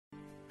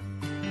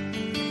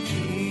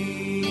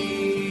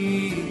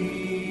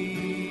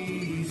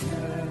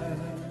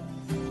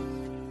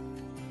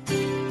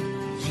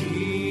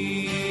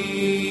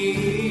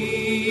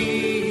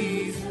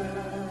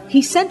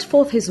He sent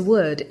forth his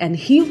word and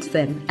healed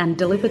them and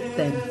delivered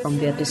them from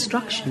their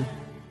destruction.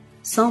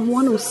 Psalm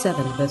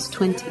 107 verse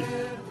 20.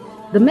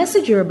 The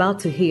message you're about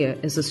to hear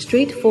is a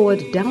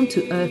straightforward,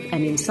 down-to-earth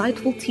and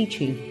insightful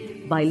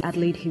teaching by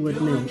Adelaide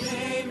Heward-Mills.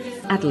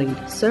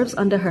 Adelaide serves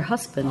under her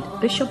husband,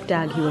 Bishop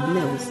Dag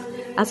Heward-Mills,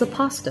 as a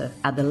pastor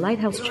at the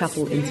Lighthouse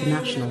Chapel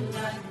International.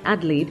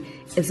 Adelaide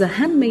is a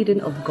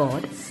handmaiden of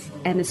God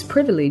and is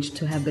privileged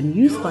to have been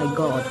used by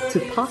God to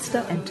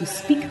pastor and to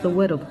speak the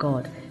word of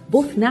God,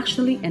 both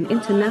nationally and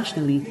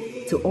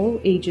internationally, to all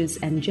ages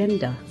and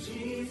gender.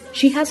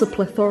 She has a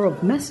plethora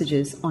of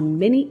messages on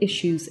many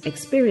issues,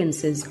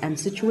 experiences, and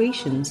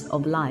situations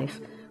of life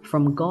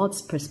from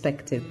God's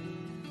perspective.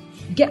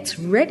 Get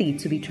ready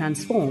to be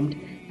transformed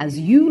as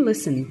you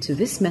listen to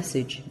this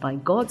message by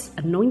God's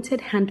anointed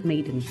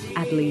handmaiden,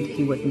 Adelaide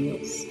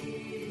Heward-Mills.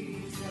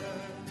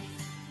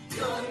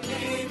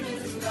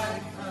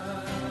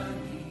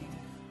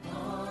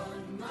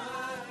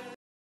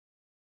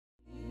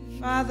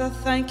 Father,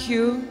 thank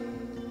you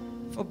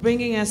for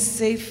bringing us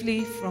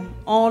safely from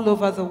all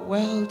over the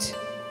world.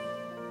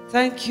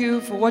 Thank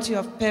you for what you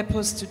have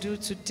purposed to do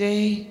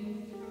today.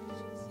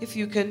 If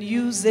you can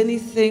use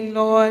anything,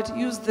 Lord,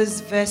 use this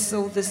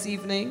vessel this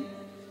evening.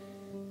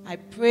 I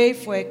pray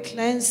for a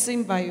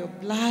cleansing by your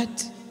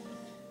blood.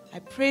 I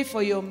pray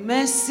for your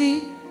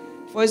mercy.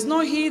 For it's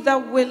not he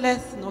that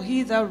willeth, nor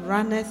he that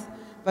runneth,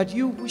 but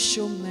you who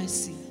show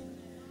mercy.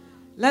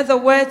 Let the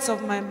words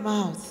of my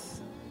mouth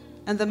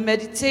and the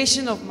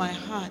meditation of my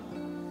heart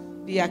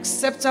be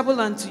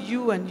acceptable unto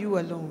you and you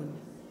alone.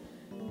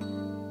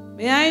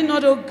 May I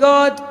not, O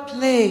God,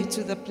 play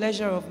to the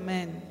pleasure of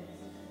men,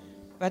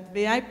 but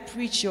may I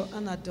preach your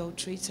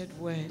unadulterated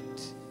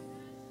word.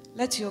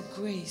 Let your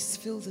grace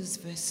fill this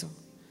vessel,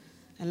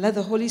 and let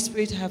the Holy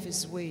Spirit have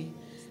his way.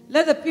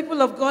 Let the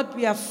people of God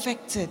be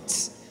affected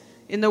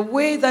in a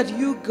way that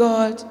you,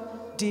 God,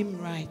 deem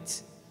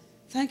right.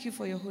 Thank you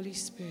for your Holy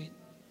Spirit.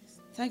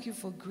 Thank you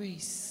for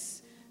grace.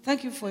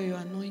 Thank you for your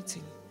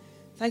anointing.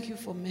 Thank you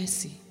for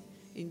mercy.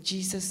 In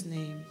Jesus'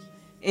 name,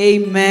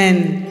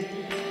 amen.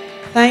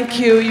 Thank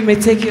you. You may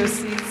take your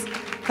seats.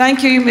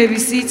 Thank you. You may be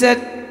seated.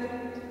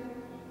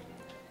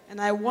 And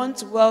I want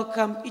to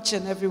welcome each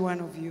and every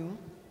one of you.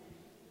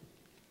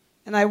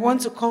 And I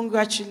want to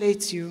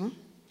congratulate you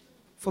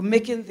for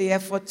making the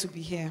effort to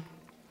be here.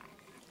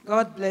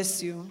 God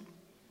bless you.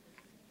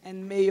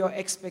 And may your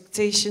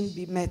expectation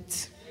be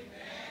met.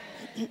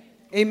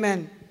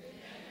 Amen.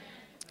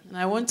 And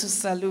I want to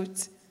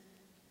salute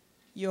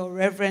your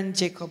Reverend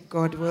Jacob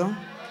Godwill,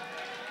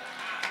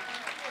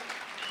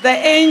 the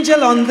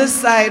angel on this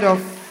side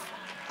of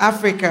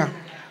Africa.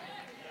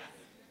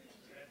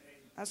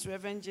 As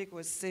Reverend Jake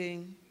was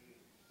saying,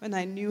 when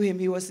I knew him,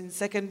 he was in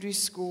secondary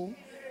school,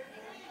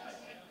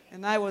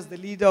 and I was the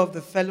leader of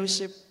the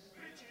fellowship.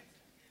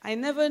 I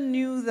never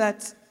knew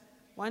that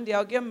one day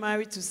I'll get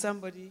married to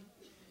somebody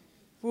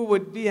who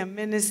would be a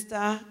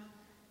minister,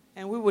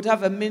 and we would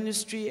have a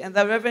ministry, and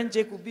that Reverend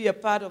Jake would be a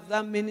part of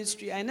that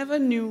ministry. I never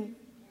knew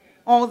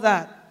all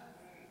that.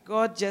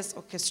 God just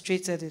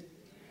orchestrated it.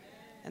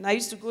 And I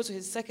used to go to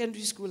his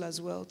secondary school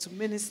as well to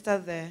minister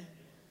there.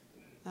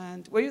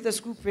 And were you the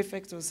school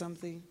prefect or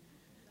something?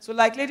 So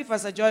like Lady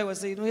Pastor Joy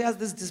was saying, he has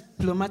this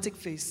diplomatic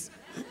face.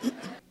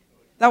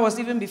 That was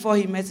even before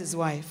he met his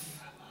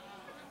wife.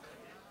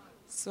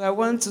 So I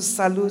want to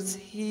salute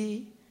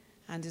he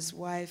and his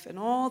wife and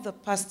all the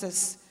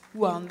pastors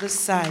who are on this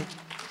side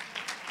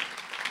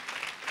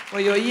for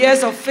your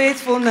years of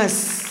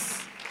faithfulness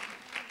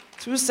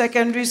through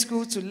secondary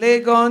school to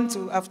Legon,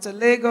 to after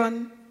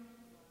Legon.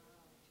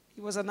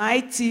 He was an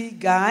IT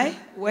guy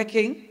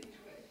working,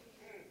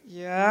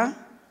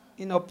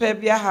 in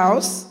Opebia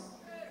House.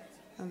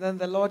 And then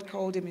the Lord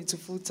called him into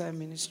full-time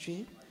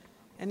ministry.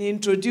 And he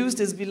introduced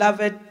his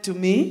beloved to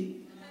me.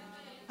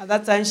 At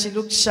that time, she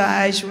looked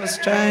shy. She was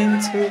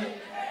trying to.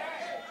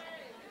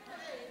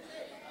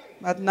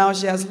 But now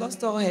she has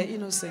lost all her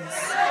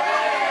innocence.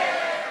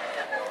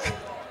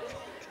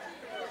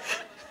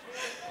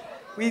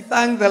 We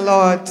thank the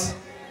Lord.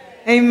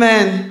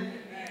 Amen.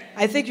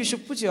 I think you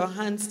should put your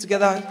hands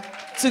together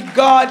to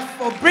God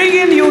for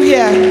bringing you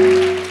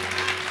here.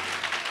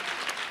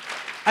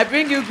 I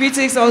bring you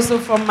greetings also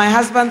from my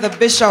husband, the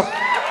bishop.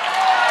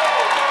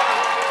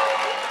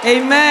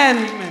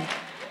 Amen.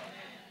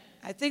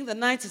 I think the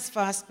night is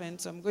fast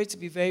spent, so I'm going to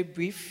be very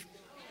brief.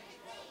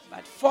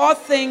 But 4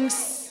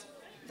 things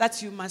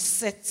that you must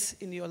set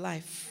in your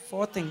life.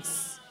 4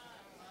 things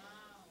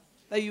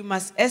that you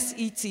must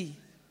set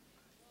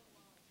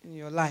in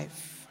your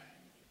life.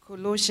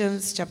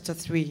 Colossians chapter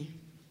 3.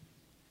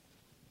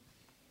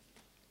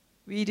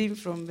 Reading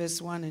from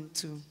verse 1 and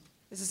 2.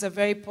 This is a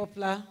very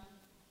popular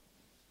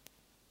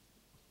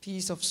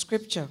piece of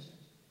scripture.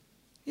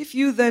 If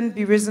you then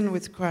be risen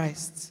with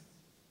Christ,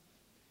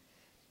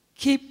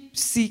 keep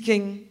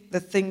seeking the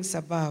things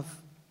above,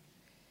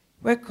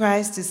 where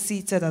Christ is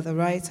seated at the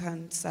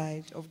right-hand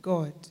side of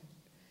God.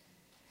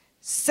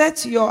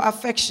 Set your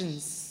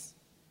affections,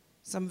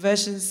 some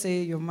versions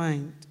say your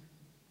mind,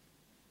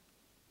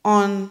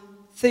 on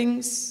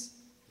things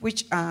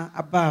which are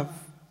above,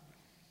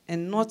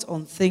 and not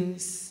on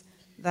things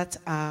that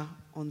are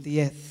on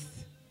the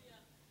earth.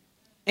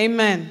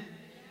 Amen.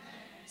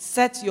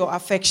 Set your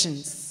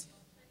affections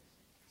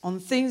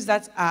on things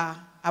that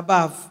are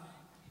above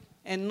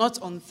and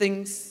not on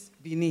things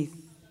beneath.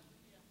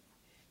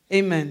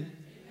 Amen.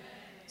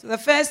 So the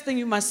first thing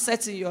you must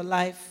set in your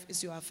life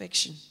is your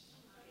affection.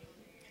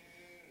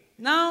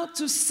 Now,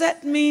 to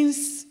set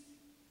means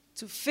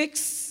to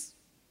fix,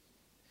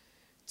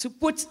 to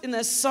put in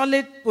a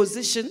solid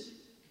position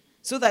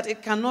so that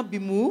it cannot be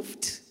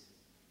moved.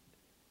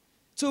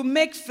 To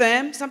make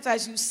firm,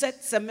 sometimes you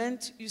set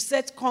cement, you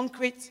set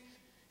concrete,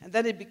 and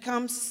then it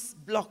becomes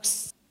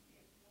blocks.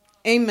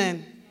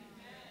 Amen.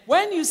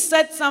 When you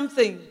set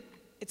something,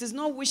 it is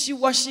not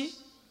wishy-washy.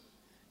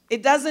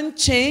 It doesn't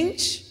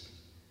change.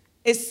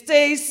 It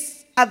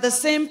stays at the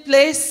same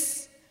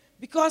place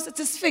because it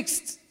is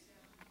fixed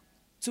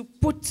to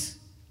put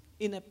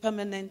in a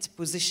permanent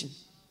position.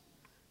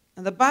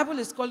 And the Bible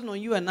is calling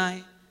on you and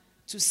I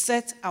to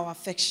set our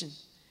affection.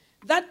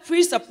 That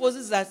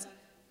presupposes that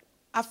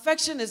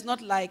affection is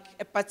not like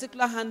a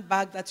particular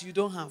handbag that you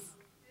don't have.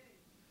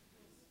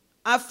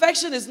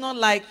 Affection is not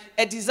like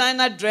a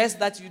designer dress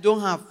that you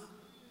don't have.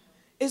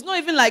 It's not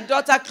even like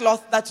daughter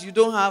cloth that you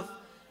don't have.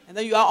 And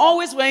then you are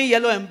always wearing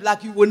yellow and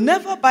black. You will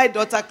never buy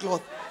daughter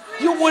cloth.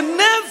 You will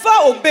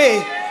never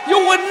obey. You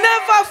will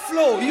never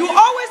flow. You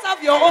always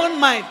have your own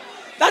mind.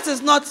 That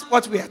is not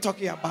what we are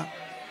talking about.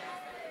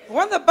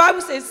 When the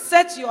Bible says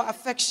set your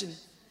affection,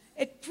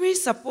 it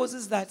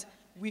presupposes that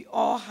we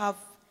all have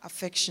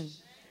affection,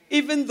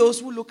 even those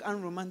who look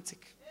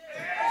unromantic.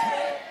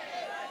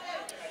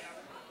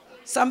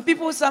 Some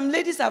people, some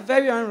ladies are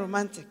very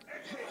unromantic.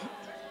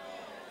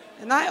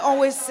 And I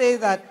always say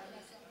that,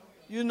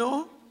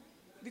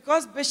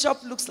 because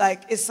Bishop looks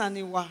like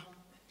Esaniwa,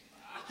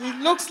 he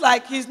looks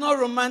like he's not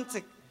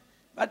romantic.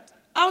 But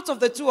out of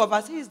the two of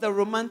us, he is the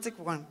romantic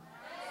one.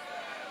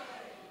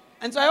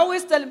 And so I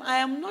always tell him, I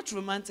am not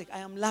romantic, I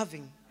am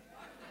loving.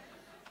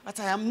 But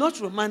I am not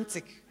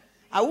romantic.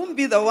 I won't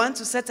be the one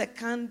to set a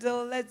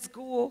candle, let's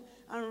go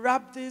and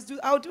wrap this.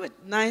 I'll do it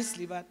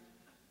nicely, but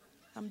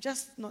I'm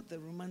just not the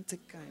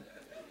romantic kind.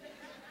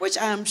 Which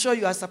I am sure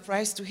you are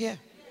surprised to hear.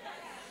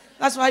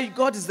 That's why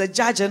God is the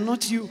judge and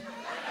not you.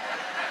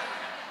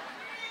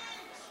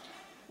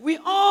 We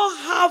all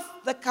have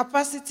the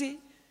capacity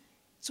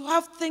to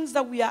have things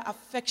that we are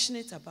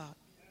affectionate about.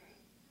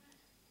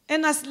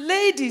 And as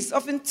ladies,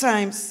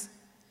 oftentimes,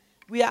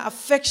 we are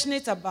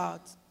affectionate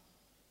about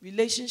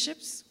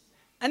relationships.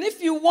 And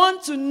if you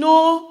want to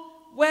know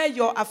where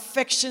your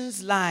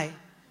affections lie,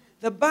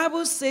 the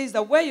Bible says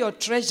that where your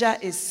treasure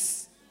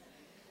is,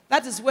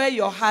 that is where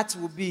your heart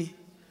will be.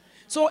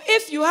 So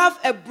if you have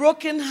a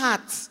broken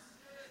heart,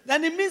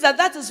 then it means that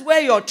that is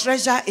where your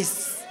treasure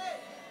is.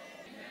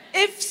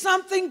 If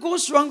something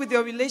goes wrong with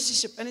your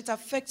relationship and it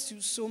affects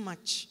you so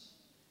much,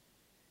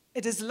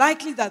 it is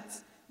likely that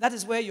that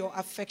is where your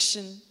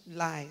affection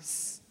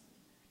lies.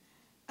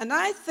 And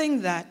I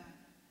think that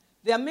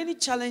there are many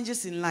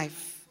challenges in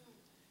life,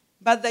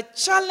 but the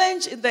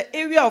challenge in the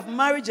area of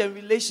marriage and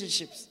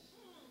relationships,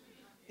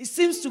 it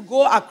seems to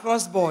go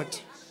across board.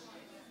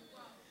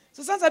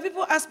 So sometimes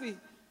people ask me,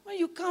 when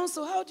you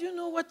counsel, how do you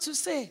know what to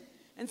say?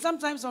 And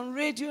sometimes on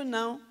radio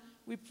now,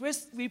 we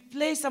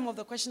play some of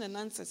the question and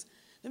answers.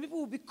 Then people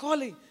will be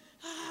calling,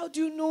 how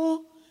do you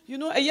know?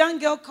 A young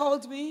girl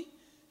called me,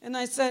 and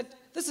I said,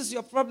 this is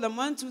your problem,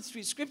 1, 2,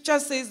 3. Scripture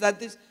says that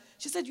this.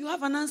 She said, you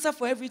have an answer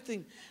for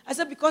everything. I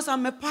said, because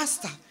I'm a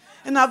pastor,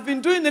 and I've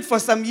been doing it for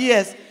some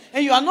years,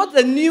 and you are not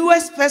the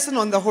newest person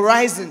on the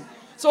horizon.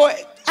 So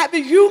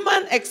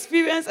human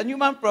experience and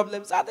human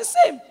problems are the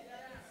same.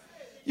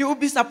 You will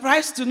be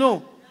surprised to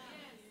know.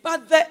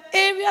 But the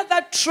area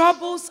that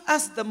troubles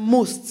us the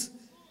most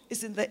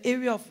is in the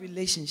area of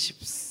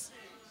relationships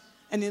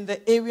and in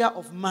the area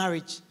of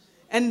marriage.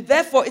 And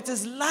therefore, it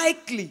is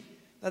likely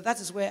that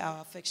that is where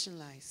our affection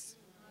lies.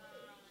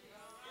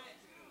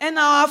 And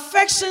our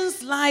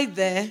affections lie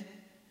there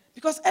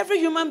because every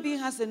human being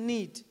has a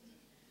need.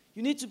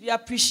 You need to be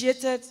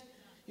appreciated.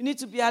 You need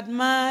to be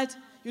admired.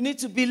 You need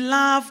to be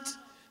loved.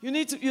 You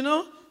need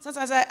to,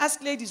 sometimes I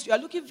ask ladies, you are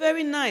looking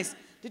very nice.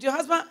 Did your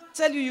husband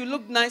tell you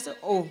look nice?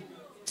 Oh,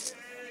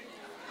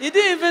 he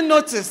didn't even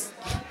notice.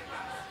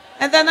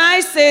 And then I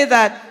say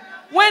that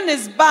when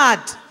it's bad,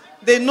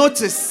 they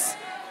notice.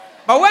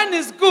 But when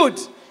it's good,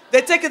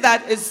 they take it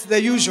that it's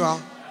the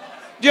usual.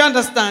 Do you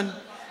understand?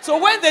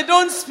 So when they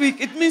don't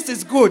speak, it means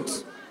it's good.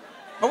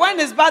 But when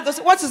it's bad, they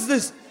say, what is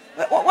this?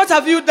 What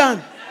have you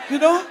done?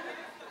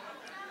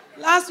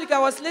 Last week I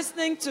was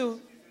listening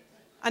to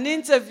an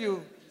interview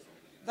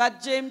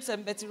that James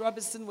and Betty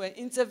Robinson were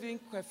interviewing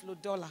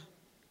Creflo Dollar.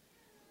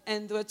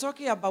 And they were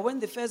talking about when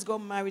they first got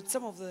married,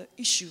 some of the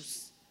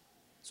issues.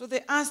 So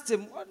they asked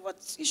him,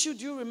 what issue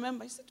do you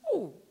remember? He said,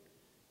 when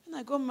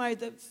I got married,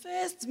 the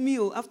first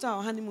meal after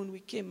our honeymoon we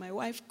came, my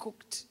wife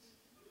cooked.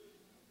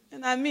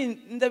 And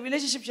in the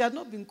relationship, she had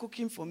not been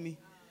cooking for me.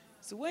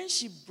 So when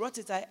she brought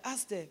it, I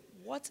asked her,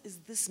 what is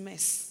this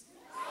mess?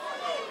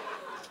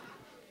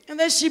 And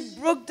then she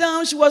broke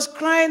down, she was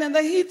crying, and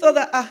then he thought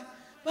that,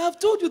 But I've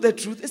told you the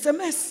truth, it's a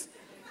mess.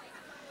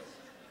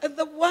 And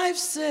the wife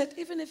said,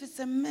 even if it's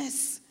a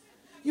mess,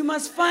 you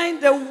must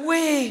find a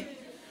way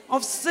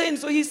of saying.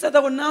 So he said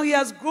that now he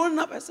has grown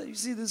up. I said, you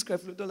see this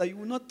Creflo, you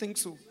will not think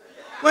so.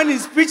 When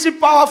he's preaching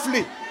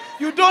powerfully,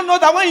 you don't know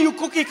that when you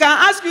cook, he can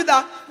ask you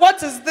that,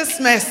 what is this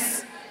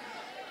mess?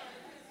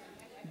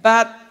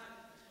 But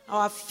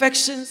our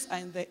affections are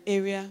in the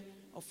area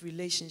of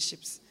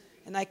relationships.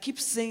 And I keep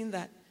saying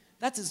that.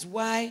 That is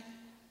why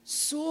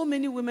so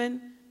many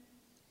women,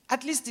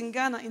 at least in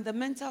Ghana, in the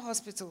mental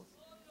hospital,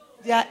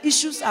 their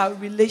issues are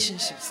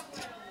relationships.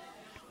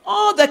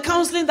 All the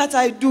counseling that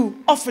I do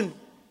often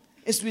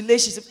is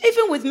relationships.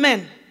 Even with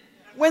men,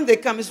 when they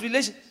come, it's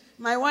relationships.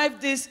 My wife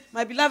this,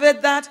 my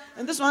beloved that,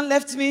 and this one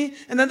left me,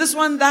 and then this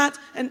one that.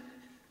 And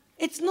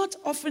it's not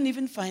often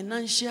even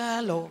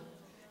financial, or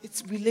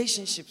it's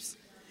relationships.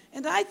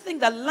 And I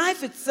think that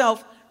life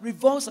itself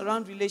revolves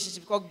around relationships.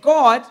 Because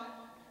God,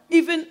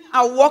 even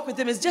our walk with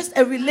him, is just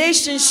a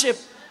relationship.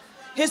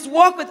 His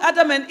walk with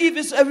Adam and Eve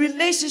is a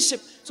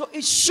relationship. So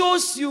it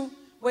shows you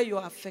where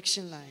your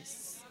affection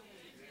lies.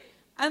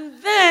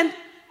 And then,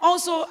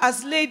 also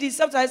as ladies,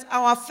 sometimes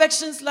our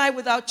affections lie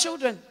with our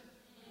children.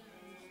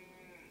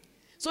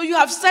 So you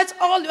have set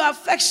all your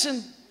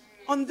affection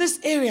on this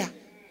area.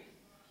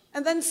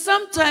 And then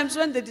sometimes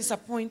when they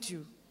disappoint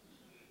you,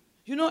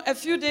 you know, a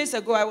few days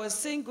ago, I was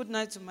saying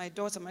goodnight to my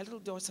daughter, my little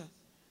daughter.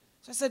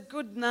 So I said,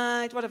 good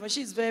night, whatever.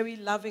 She's very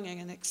loving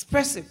and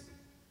expressive.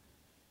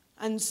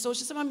 And so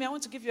she said, Mommy, I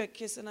want to give you a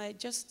kiss. And I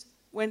just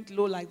went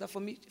low like that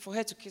for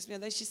her to kiss me.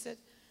 And then she said,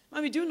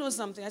 Mommy, do you know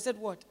something? I said,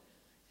 what?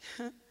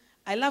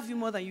 I love you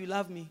more than you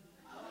love me.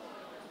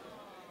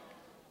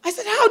 I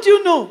said, how do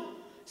you know?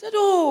 She said,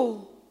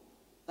 oh,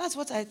 that's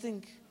what I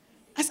think.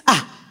 I said,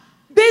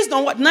 based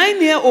on what?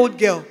 9-year-old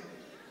girl.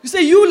 You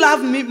say you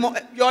love me more.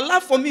 Your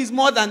love for me is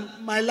more than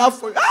my love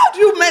for you. How do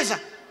you measure?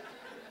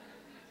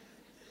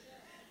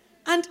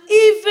 And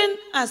even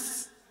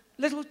as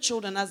little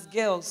children, as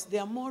girls, they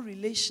are more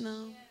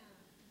relational.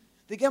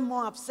 They get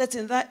more upset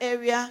in that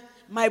area.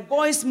 My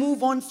boys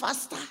move on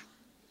faster.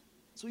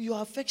 So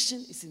your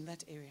affection is in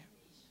that area.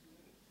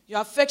 Your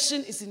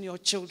affection is in your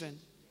children.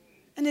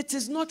 And it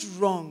is not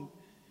wrong,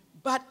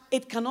 but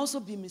it can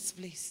also be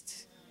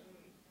misplaced.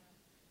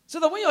 So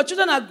that when your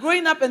children are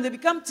growing up and they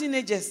become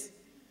teenagers,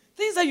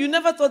 things that you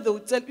never thought they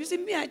would tell. You see,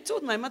 me, I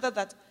told my mother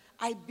that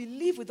I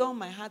believe with all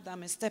my heart that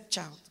I'm a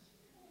stepchild.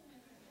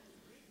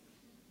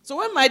 So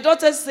when my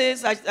daughter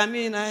says,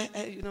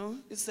 you know,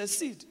 it's a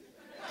seed.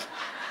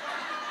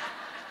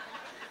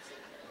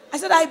 I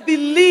said, I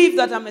believe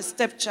that I'm a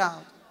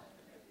stepchild.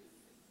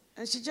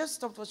 And she just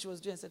stopped what she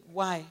was doing and said,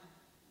 why?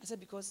 I said,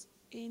 because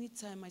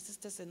anytime my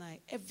sisters and I,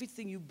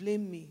 everything you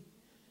blame me.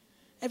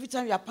 Every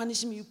time you are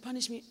punishing me, you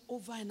punish me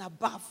over and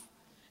above.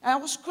 And I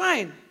was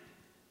crying.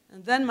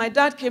 And then my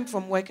dad came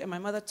from work and my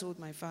mother told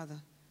my father.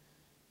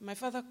 My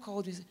father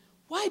called me and said,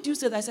 why do you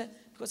say that? I said,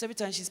 because every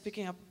time she's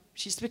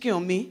speaking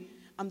on me,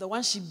 I'm the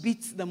one she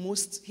beats the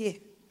most here.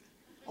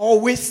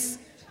 Always.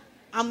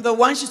 I'm the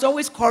one she's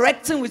always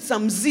correcting with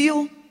some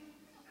zeal.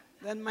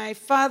 Then my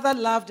father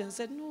laughed and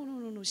said,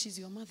 no, she's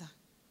your mother.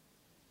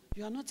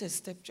 You are not a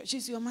stepchild.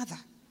 She's your mother.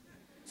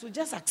 So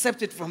just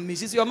accept it from me.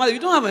 She's your mother. You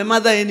don't have a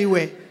mother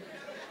anyway. Do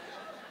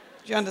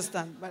you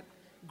understand? But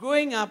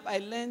growing up, I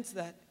learned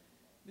that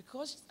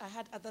because I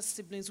had other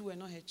siblings who were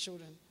not her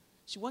children,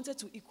 she wanted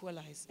to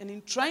equalize. And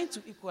in trying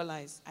to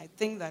equalize, I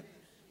think that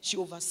she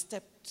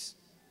overstepped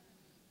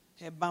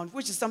her bound,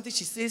 which is something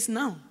she says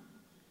now.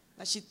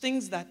 That she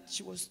thinks that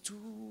she was too,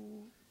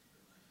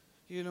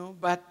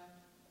 but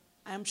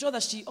I am sure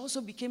that she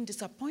also became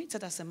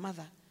disappointed as a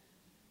mother.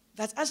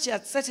 That as she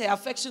had set her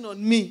affection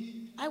on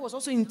me, I was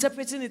also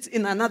interpreting it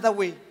in another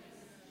way.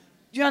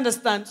 Do you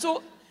understand?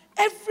 So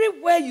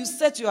everywhere you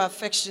set your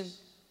affection,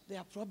 there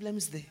are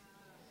problems there.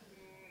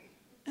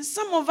 And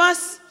some of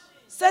us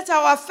set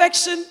our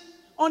affection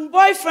on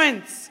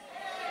boyfriends.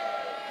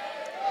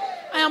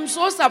 I am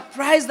so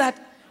surprised that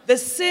the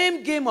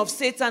same game of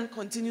Satan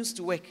continues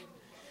to work.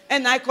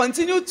 And I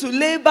continue to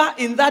labor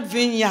in that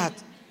vineyard.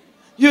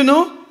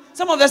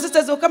 Some of the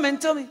sisters will come and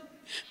tell me,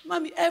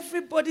 Mommy,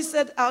 everybody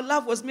said our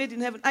love was made in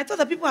heaven. I thought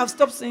that people have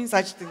stopped saying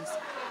such things.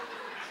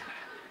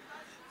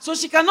 So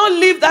she cannot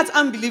leave that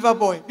unbeliever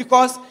boy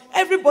because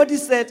everybody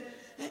said,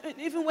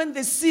 even when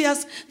they see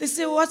us, they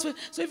say, so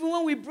even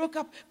when we broke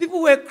up,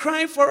 people were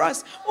crying for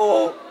us.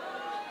 Oh.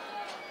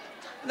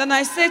 Then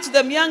I say to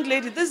them, young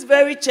lady, this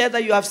very chair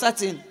that you have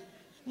sat in,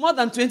 more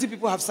than 20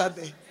 people have sat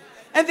there.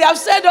 And they have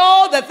said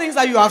all the things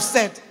that you have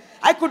said.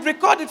 I could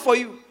record it for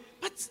you.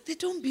 But they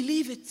don't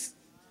believe it.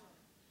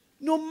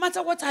 No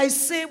matter what I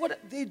say,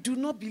 they do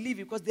not believe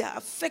it because their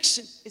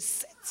affection is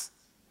set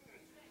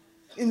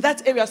in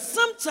that area.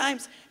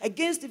 Sometimes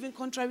against even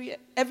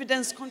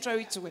evidence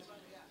contrary to it.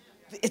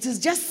 It is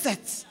just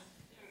set.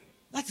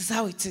 That is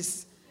how it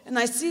is. And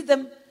I see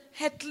them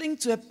hurtling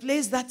to a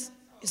place that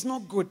is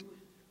not good.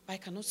 But I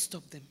cannot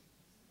stop them.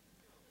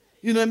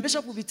 And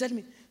Bishop will be telling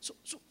me, so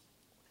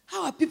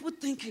how are people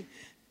thinking?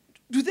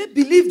 Do they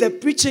believe the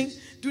preaching?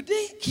 Do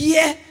they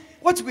hear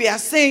what we are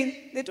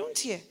saying? They don't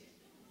hear.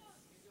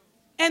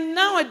 And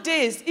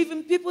nowadays,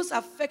 even people's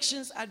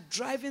affections are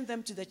driving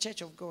them to the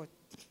church of God.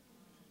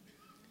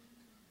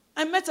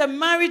 I met a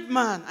married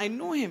man. I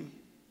know him.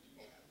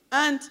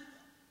 And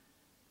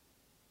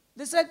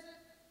they said,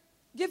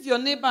 give your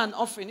neighbor an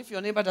offering if your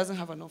neighbor doesn't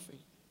have an offering.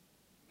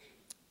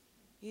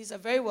 He's a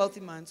very wealthy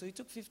man, so he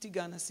took 50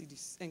 Ghana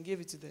cedis and gave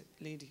it to the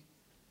lady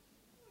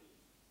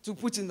to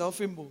put in the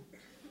offering bowl.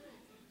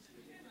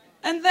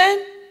 And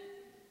then,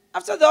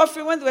 after the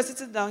offering, when they were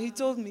sitting down, he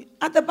told me,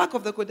 at the back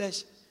of the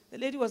Kodesh, the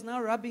lady was now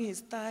rubbing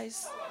his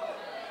thighs.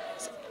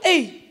 Said,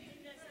 hey,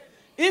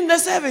 in the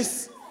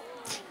service.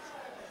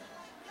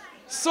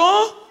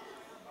 So,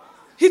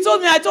 he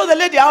told me, I told the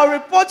lady, I'll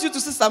report you to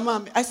Sister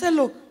Mami. I said,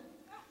 look,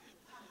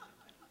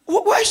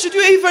 why should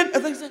you even?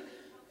 And then he said,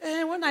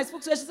 when I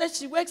spoke to her, she said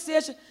she works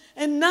here.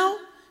 And now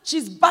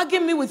she's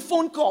bugging me with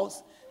phone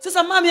calls.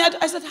 Sister Mami,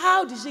 I said,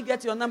 how did she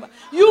get your number?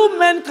 You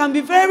men can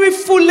be very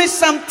foolish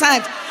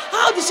sometimes.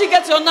 How did she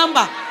get your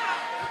number?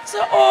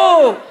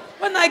 So,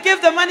 when I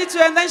gave the money to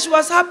her, and then she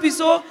was happy.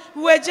 So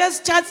we were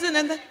just chatting.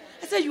 And then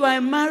I said, you are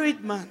a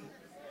married man.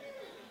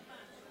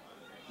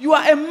 You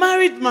are a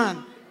married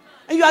man.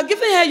 And you are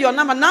giving her your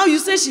number. Now you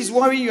say she's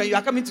worrying you and you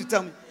are coming to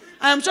tell me.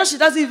 I am sure she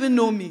doesn't even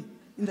know me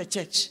in the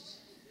church.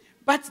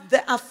 But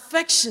the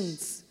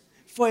affections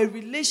for a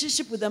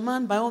relationship with a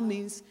man, by all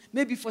means,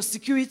 maybe for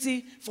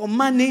security, for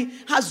money,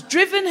 has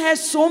driven her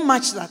so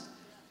much that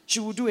she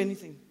will do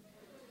anything.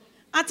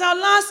 At our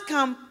last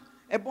camp,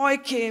 a boy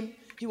came.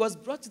 He was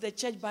brought to the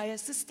church by a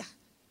sister.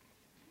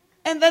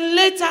 And then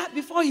later,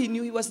 before he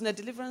knew, he was in a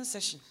deliverance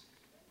session.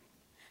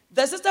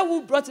 The sister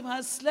who brought him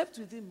has slept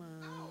with him.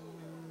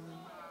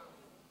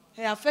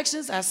 Her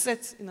affections are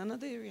set in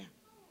another area.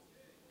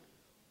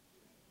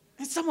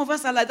 And some of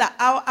us are like that.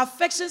 Our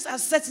affections are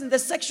set in the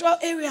sexual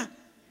area.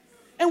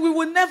 And we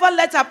will never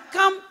let up.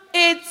 Come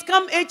AIDS,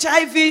 come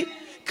HIV,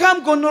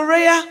 come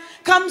gonorrhea,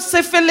 come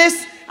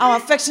syphilis. Our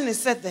affection is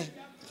set there.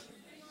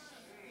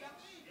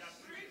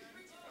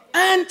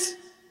 And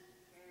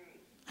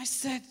I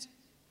said,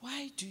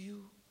 why do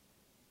you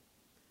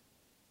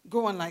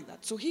go on like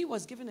that? So he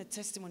was given a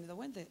testimony that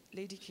when the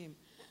lady came,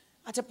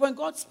 at a point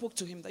God spoke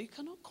to him that you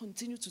cannot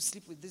continue to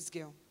sleep with this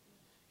girl.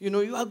 You know,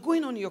 you are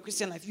going on in your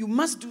Christian life. You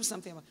must do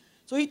something about it.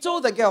 So he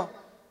told the girl,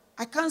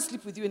 I can't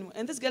sleep with you anymore.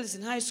 And this girl is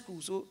in high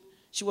school, so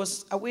she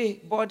was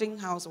away, boarding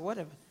house or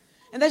whatever.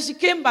 And then she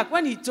came back.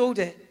 When he told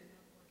her,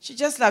 she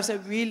just laughed,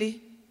 said,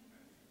 really?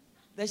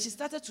 Then she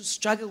started to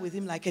struggle with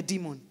him like a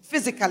demon,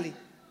 physically,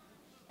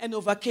 and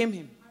overcame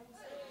him.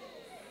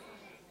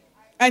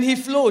 And he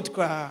flowed.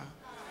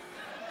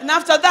 And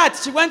after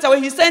that, she went away.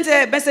 He sent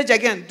her a message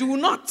again. Do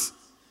not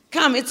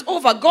come. It's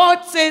over.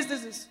 God says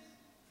this is.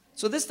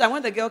 So this time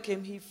when the girl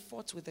came, he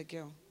fought with the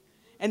girl.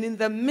 And in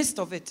the midst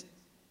of it,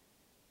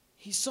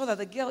 he saw that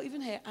the girl,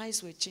 even her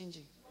eyes were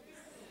changing.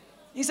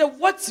 He said,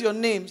 what's your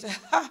name? He said,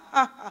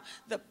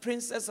 the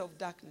Princess of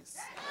Darkness.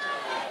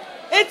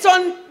 It's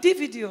on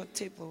DVD or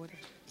tape or whatever.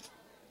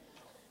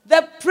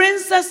 The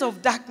Princess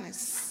of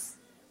Darkness.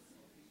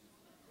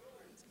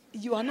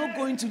 You are not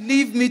going to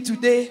leave me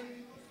today,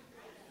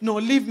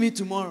 nor leave me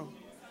tomorrow.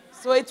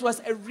 So it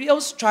was a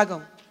real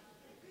struggle.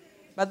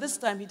 But this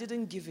time he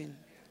didn't give in.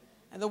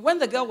 And then when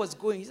the girl was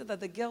going, he said that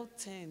the girl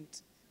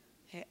turned.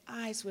 Her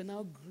eyes were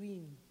now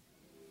green.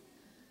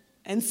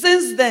 And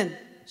since then,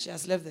 she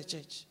has left the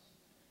church.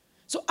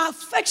 So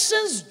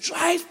affections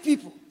drive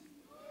people.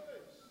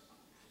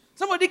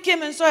 Somebody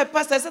came and saw a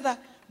pastor. I said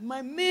that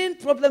my main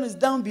problem is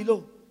down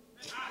below.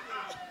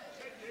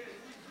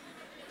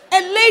 A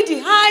lady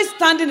high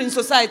standing in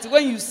society,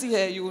 when you see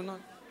her, you will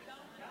not.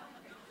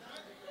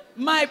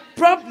 My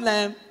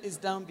problem is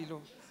down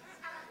below.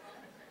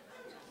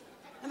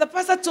 And the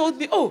pastor told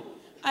me,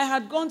 I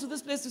had gone to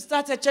this place to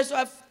start a church, so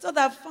I thought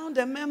I found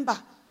a member.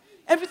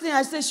 Everything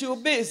I say, she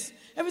obeys.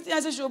 Everything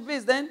I say, she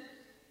obeys. Then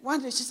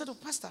one day she said,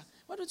 Pastor,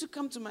 why don't you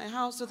come to my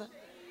house?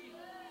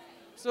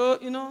 So,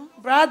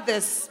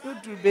 brothers,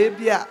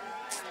 baby.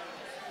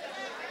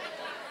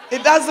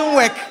 It doesn't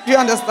work. Do you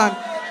understand?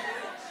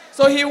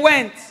 So he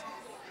went.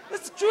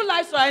 It's true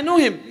life, so I know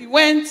him. He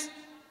went.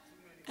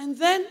 And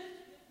then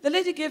the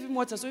lady gave him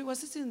water. So he was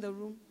sitting in the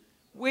room,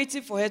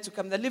 waiting for her to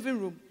come, the living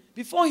room.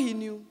 Before he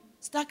knew,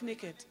 stark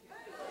naked.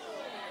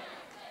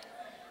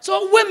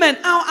 So women,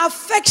 our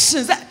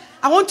affections,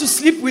 I want to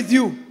sleep with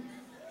you.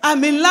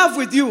 I'm in love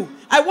with you.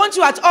 I want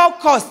you at all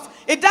costs.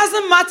 It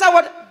doesn't matter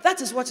what, that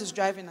is what is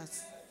driving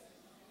us.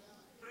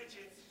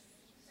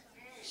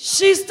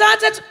 She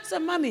started, said,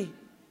 Mommy,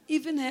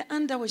 even her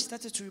underwear, she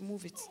started to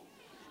remove it.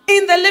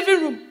 In the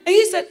living room. And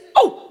he said,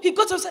 he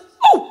got up and said,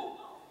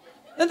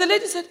 Then the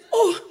lady said,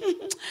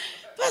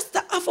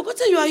 Pastor, I've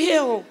forgotten you are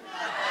here.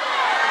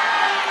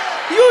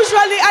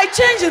 Usually I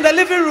change in the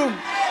living room.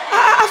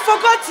 I've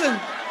forgotten.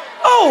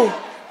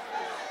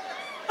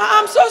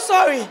 I'm so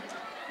sorry.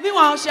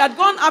 Meanwhile, she had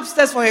gone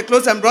upstairs for her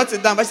clothes and brought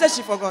it down, but she said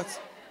she forgot.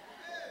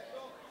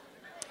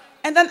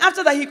 And then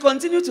after that, he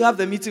continued to have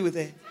the meeting with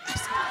her.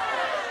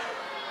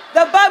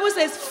 The Bible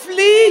says,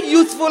 flee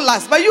youthful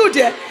lust. But you,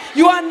 dear,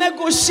 you are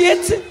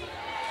negotiating.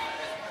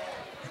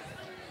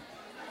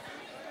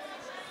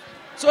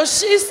 So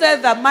she said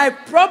that my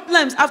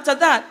problems after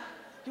that,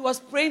 he was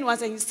praying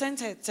once and he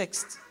sent her a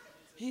text.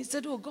 He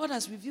said, oh, God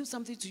has revealed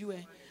something to you.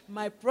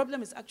 My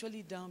problem is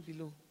actually down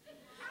below.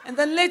 And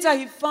then later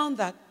he found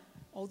that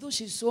although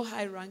she's so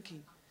high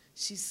ranking,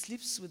 she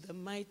sleeps with the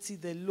mighty,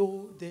 the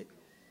low, the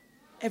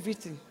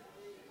everything.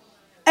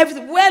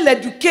 Everything. Well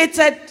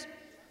educated,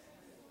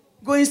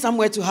 going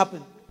somewhere to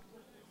happen.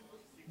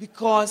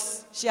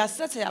 Because she has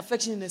set her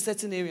affection in a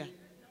certain area.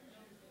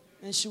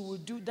 And she will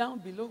do down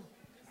below.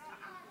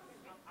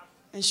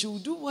 And she will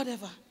do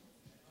whatever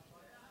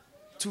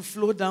to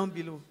flow down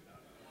below.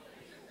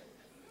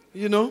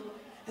 You know?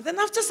 And then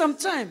after some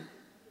time,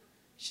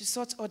 she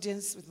sought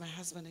audience with my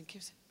husband and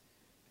came saying,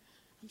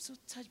 I'm so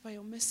touched by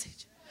your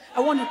message. I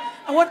want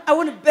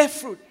to bear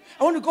fruit.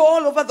 I want to go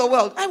all over the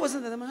world. I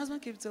wasn't there. My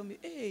husband came to tell me,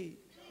 hey,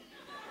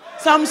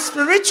 some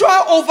spiritual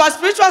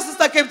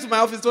sister came to my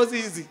office. It wasn't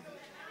easy.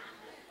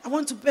 I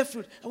want to bear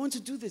fruit. I want to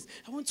do this.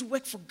 I want to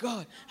work for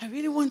God. I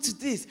really want to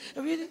this.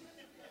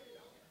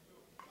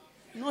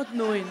 Not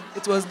knowing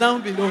it was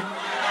down below.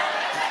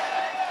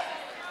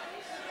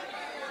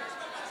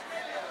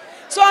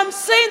 So I'm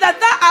saying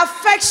that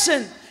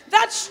affection,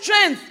 that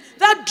strength,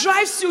 that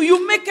drives you.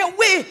 You make a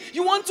way.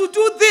 You want to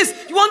do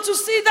this. You want to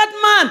see that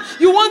man.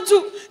 You want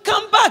to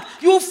come back.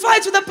 You will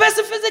fight with the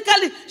person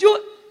physically.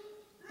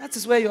 That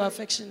is where your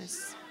affection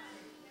is.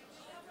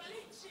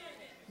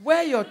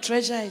 Where your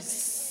treasure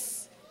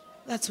is,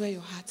 that's where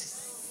your heart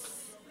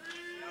is.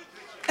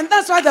 And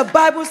that's why the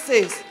Bible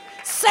says,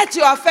 set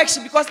your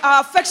affection, because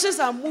our affections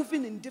are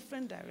moving in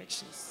different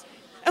directions.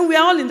 And we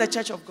are all in the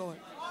church of God.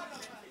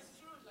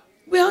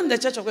 We are in the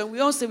church of God. We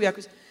all say we are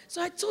Christians.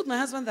 So I told my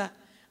husband that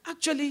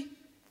actually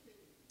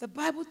the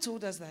Bible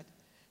told us that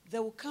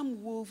there will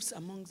come wolves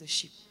among the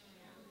sheep.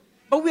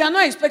 But we are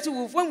not expecting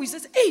wolves. When we say,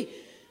 hey,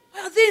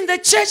 are they in the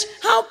church?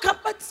 How come?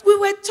 But we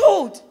were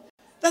told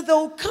that there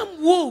will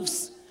come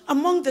wolves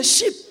among the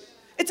sheep.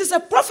 It is a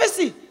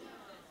prophecy.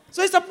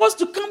 So it's supposed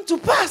to come to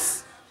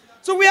pass.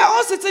 So we are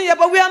all sitting here,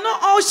 but we are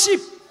not all sheep.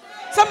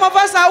 Some of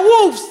us are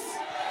wolves.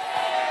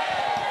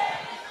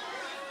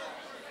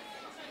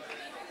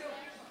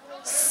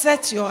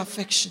 Set your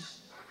affection.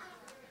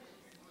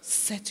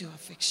 Set your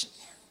affection.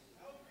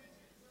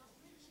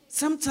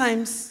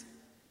 Sometimes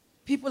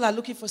people are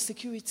looking for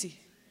security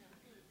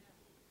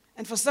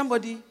and for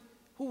somebody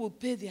who will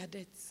pay their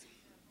debts.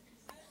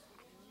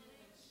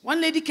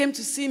 One lady came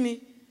to see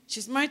me.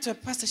 She's married to a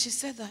pastor. She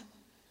said that,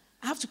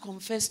 I have to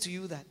confess to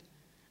you that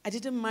I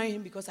didn't marry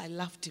him because I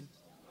loved him.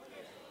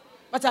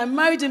 But I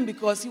married him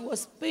because he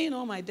was paying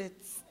all my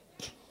debts.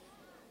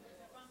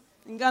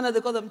 In Ghana, they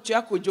call them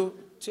Chiakojo.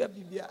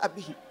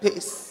 He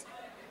pays.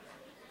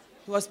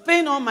 He was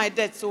paying all my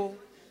debts, so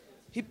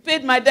he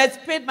paid my debts,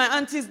 paid my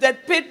auntie's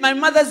debt, paid my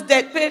mother's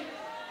debt, paid.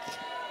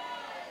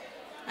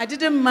 I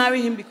didn't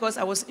marry him because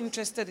I was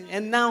interested in him.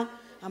 And now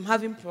I'm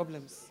having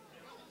problems.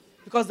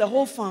 Because the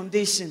whole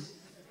foundation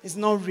is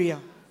not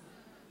real.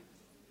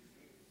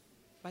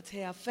 But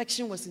her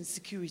affection was in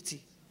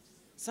security.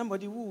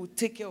 Somebody who will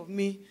take care of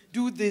me,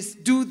 do this,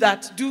 do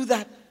that, do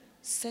that.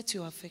 Set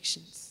your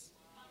affections.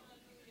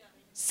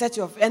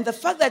 And the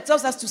fact that it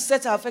tells us to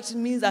set our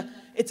affection means that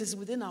it is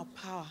within our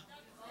power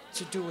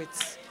to do it.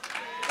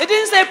 It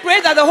didn't say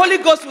pray that the Holy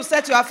Ghost will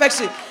set your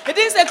affection. It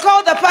didn't say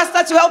call the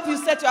pastor to help you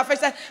set your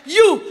affection.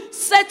 You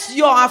set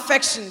your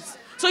affections.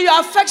 So your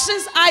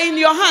affections are in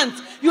your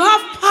hands. You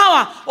have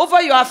power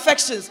over your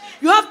affections.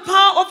 You have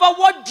power over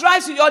what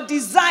drives you, your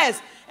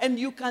desires. And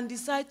you can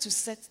decide to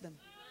set them.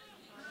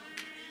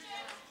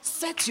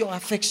 Set your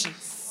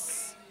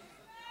affections.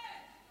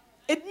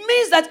 It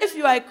means that if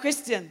you are a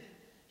Christian,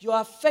 your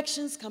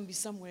affections can be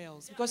somewhere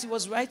else. Because he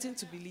was writing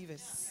to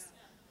believers.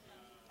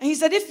 And he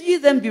said, if ye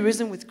then be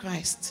risen with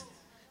Christ,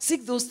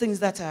 seek those things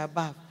that are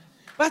above.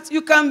 But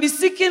you can be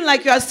seeking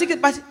like you are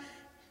seeking. But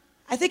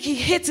I think he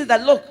hates it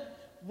that, look,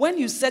 when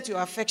you set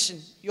your affection,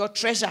 your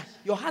treasure,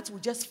 your heart will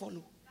just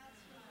follow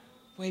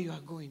where you are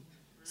going.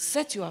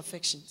 Set your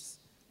affections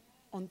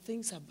on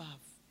things above.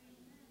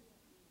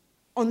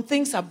 On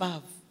things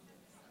above.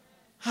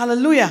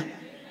 Hallelujah.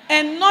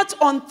 And not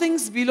on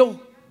things below.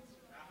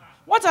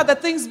 What are the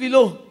things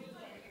below?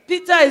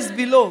 Peter is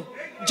below.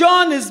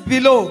 John is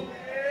below.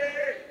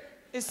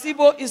 Is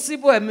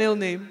Sibo a male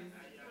name?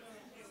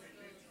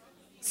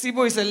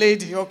 Sibo is a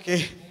lady,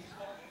 okay.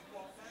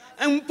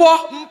 And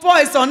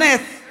Mpo is on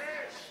earth.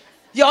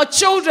 Your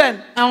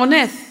children are on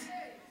earth.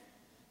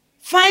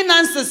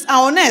 Finances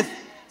are on earth.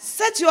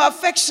 Set your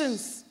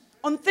affections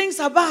on things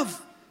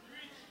above.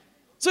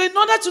 So in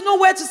order to know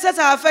where to set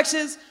our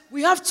affections,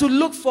 we have to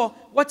look for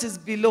what is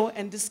below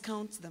and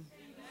discount them.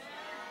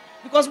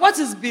 Because what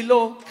is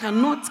below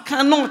cannot.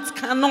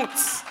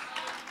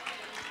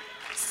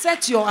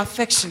 Set your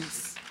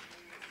affections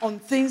on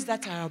things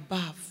that are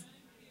above,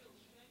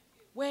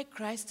 where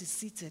Christ is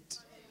seated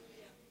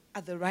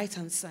at the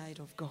right-hand side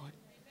of God,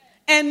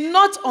 and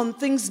not on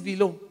things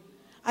below.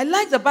 I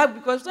like the Bible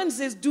because when it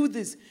says do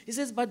this, it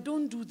says, but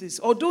don't do this,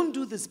 or don't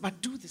do this, but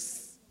do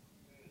this.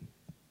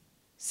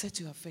 Set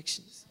your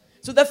affections.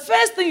 So the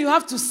first thing you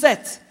have to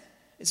set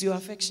is your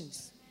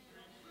affections.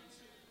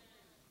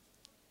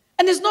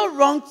 And it's not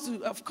wrong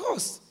to, of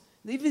course.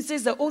 It even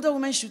says the older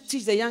women should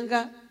teach the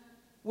younger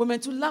women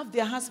to love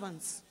their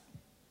husbands.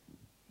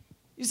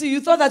 You see,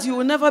 you thought that you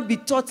will never be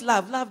taught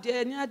love. Love,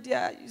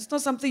 it's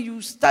not something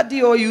you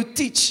study or you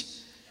teach.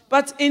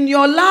 But in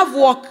your love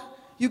walk,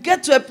 you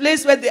get to a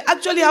place where they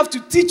actually have to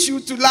teach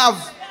you to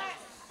love.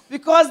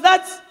 Because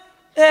that's,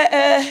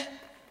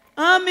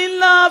 I'm in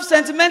love,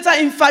 sentimental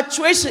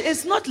infatuation.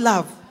 It's not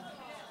love.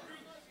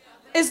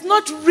 It's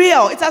not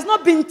real. It has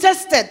not been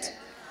tested.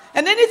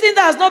 And anything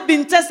that has not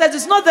been tested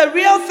is not the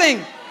real thing.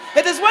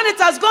 It is when it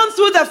has gone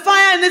through the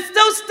fire and it's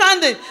still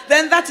standing,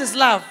 then that is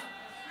love.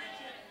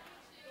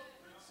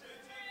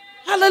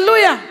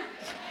 Hallelujah.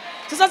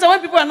 So sometimes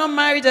when people are not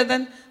married and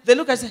then they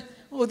look and say,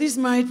 oh, these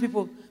married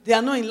people, they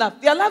are not in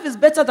love. Their love is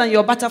better than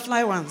your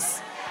butterfly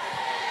ones.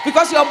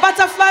 Because your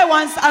butterfly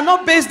ones are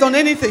not based on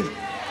anything.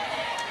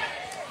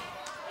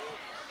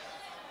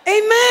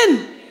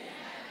 Amen.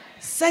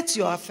 Set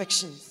your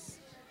affections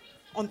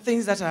on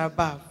things that are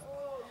above.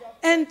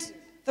 And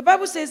the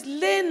Bible says,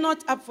 lay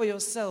not up for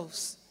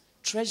yourselves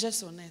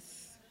treasures on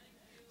earth,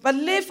 but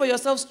lay for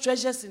yourselves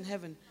treasures in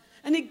heaven.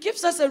 And it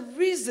gives us a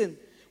reason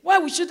why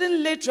we shouldn't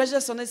lay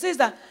treasures on it. It says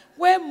that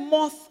where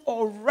moth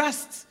or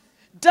rust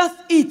doth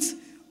eat,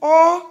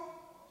 or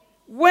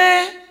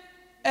where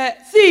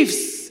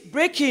thieves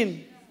break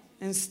in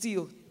and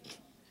steal.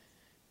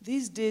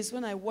 These days,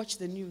 when I watch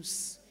the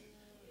news,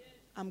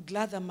 I'm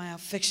glad that my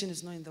affection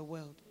is not in the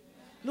world.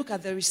 Look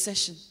at the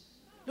recession.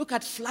 Look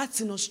at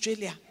floods in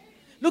Australia.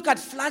 Look at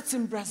floods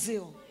in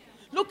Brazil.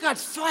 Look at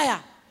fire.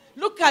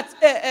 Look at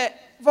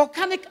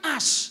volcanic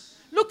ash.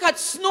 Look at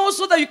snow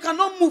so that you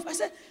cannot move. I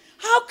said,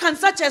 how can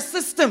such a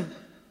system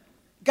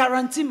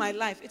guarantee my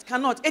life? It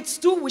cannot. It's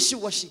too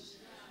wishy-washy.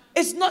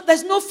 It's not,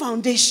 there's no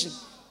foundation.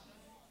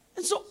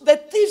 And so the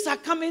thieves are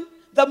coming,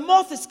 the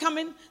moth is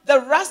coming, the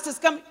rust is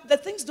coming. The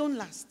things don't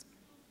last.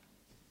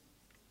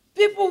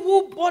 People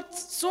who bought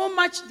so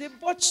much, they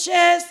bought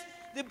shares,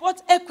 they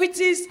bought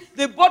equities,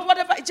 they bought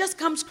whatever, it just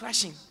comes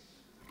crashing.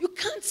 You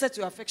can't set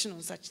your affection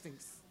on such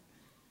things.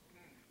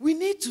 We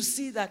need to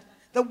see that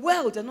the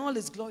world and all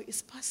its glory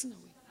is passing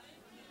away.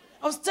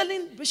 I was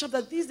telling Bishop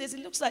that these days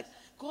it looks like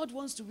God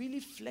wants to really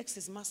flex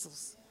his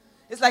muscles.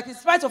 It's like in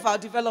spite of our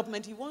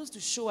development, he wants to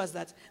show us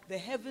that the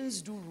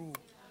heavens do rule.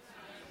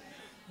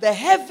 The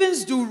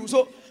heavens do rule.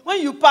 So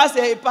when you pass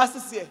here, it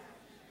passes here.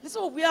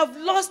 So we have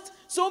lost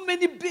so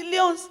many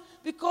billions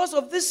because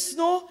of this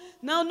snow.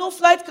 Now no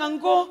flight can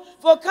go.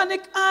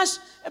 Volcanic ash.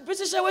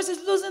 British Airways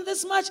is losing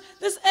this much.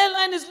 This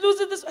airline is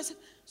losing this. I said,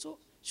 so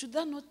should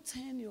that not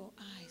turn your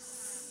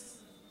eyes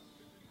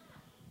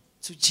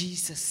to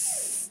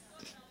Jesus?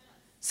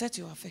 Set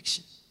your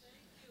affection.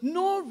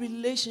 No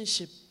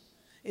relationship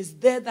is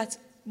there that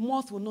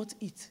moth will not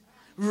eat,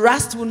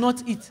 rust will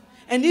not eat,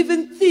 and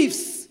even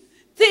thieves,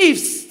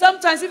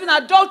 sometimes even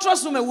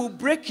adulterous women will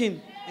break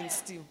in and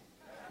steal.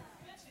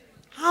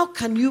 How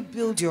can you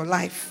build your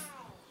life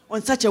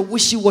on such a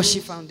wishy-washy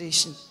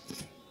foundation?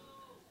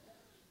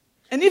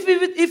 And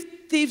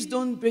if thieves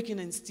don't break in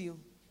and steal,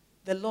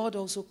 the Lord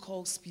also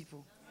calls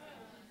people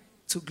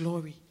to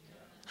glory.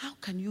 How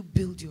can you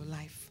build your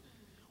life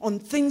on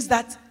things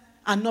that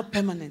are not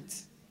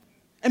permanent?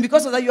 And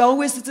because of that, you are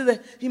always sitting there,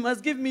 he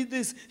must give me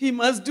this, he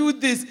must do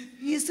this.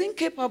 He is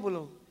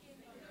incapable.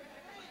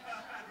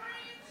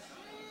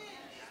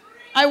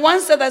 I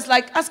once said that's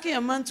like asking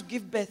a man to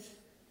give birth.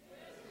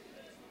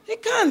 He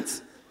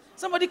can't.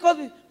 Somebody called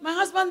me, my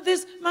husband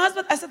this, my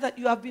husband. I said that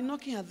you have been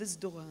knocking at this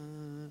door.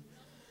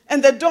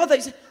 And the door that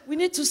you said, we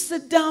need to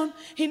sit down.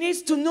 He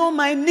needs to know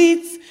my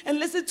needs and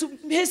listen to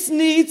his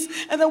needs.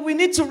 And then we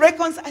need to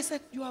reconcile. I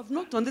said, you have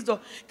knocked on this door.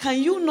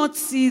 Can you not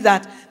see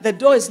that the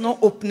door is not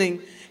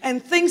opening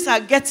and things are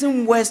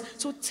getting worse?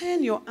 So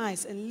turn your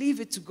eyes and leave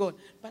it to God.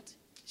 But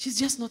she's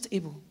just not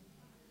able.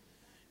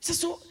 She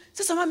said,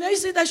 Sister Mami, are you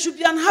saying that I should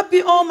be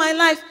unhappy all my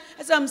life?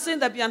 I said, I'm saying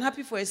that be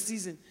unhappy for a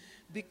season.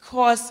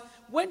 Because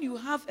when you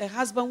have a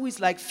husband who is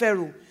like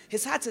Pharaoh,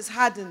 his heart is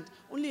hardened,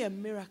 only a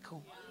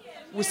miracle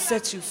will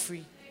set you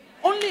free.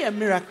 Only a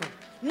miracle.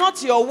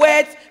 Not your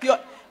words.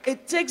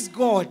 It takes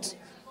God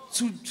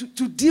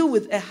to deal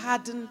with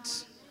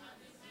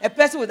a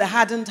person with a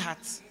hardened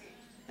heart.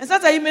 And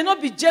sometimes he may not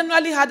be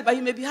generally hardened, but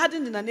he may be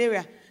hardened in an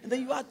area. And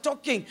then you are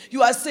talking,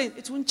 you are saying,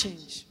 it won't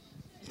change.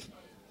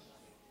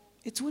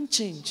 It won't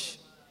change.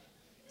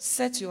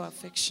 Set your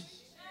affection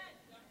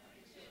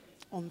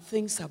on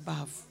things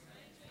above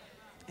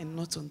and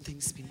not on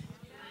things beneath.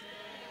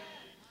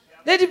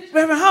 Lady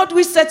Reverend, how do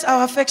we set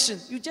our affection?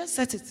 You just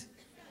set it.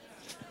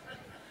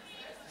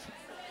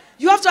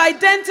 You have to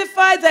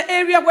identify the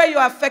area where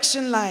your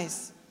affection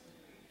lies.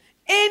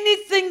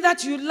 Anything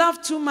that you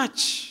love too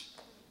much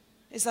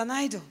is an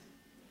idol.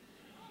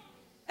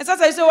 And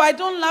sometimes you say, I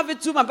don't love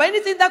it too much. But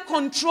anything that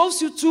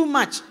controls you too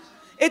much,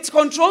 it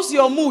controls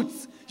your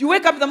moods. You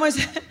wake up in the morning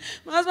and say,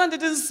 my husband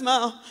didn't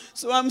smile,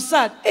 so I'm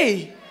sad.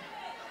 Hey,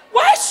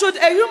 why should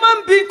a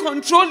human being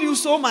control you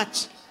so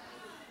much?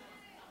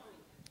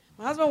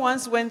 My husband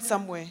once went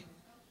somewhere,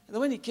 and then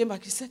when he came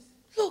back, he said,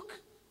 look,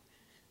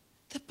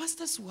 the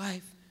pastor's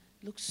wife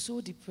looks so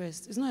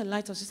depressed. It's not a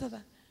lighthouse. She said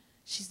that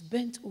She's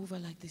bent over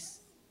like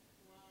this.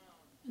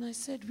 And I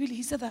said, really?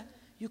 He said that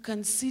you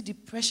can see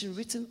depression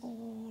written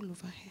all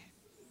over her.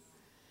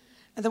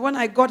 And then when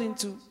I got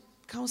into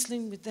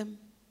counseling with them,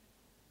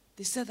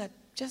 they said that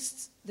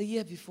just the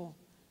year before,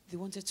 they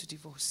wanted to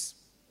divorce.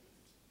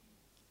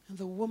 And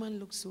the woman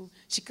looks so...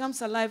 She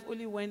comes alive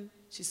only when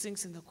she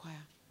sings in the choir.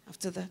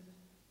 After that.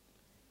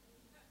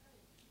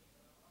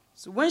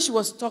 So when she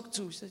was talked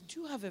to, she said, do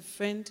you have a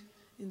friend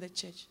in the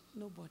church?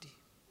 Nobody.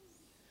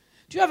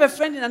 Do you have a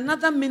friend in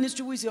another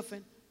ministry? Who is your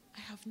friend? I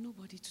have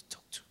nobody to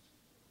talk to.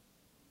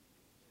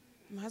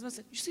 My husband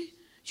said, you see,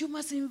 you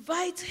must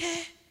invite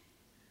her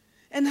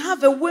and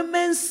have a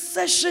women's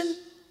session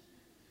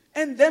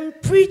and then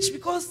preach,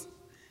 because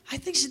I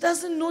think she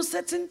doesn't know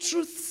certain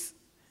truths.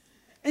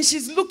 And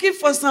she's looking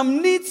for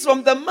some needs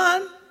from the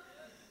man,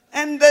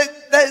 and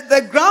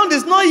the ground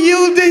is not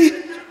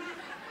yielding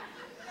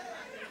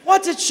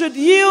what it should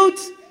yield.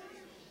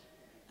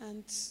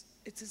 And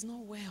it is not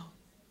well.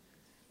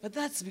 But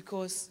that's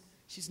because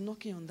she's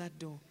knocking on that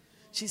door.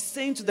 She's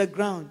saying to the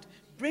ground,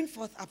 bring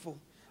forth apple.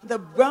 The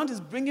ground is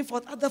bringing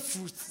forth other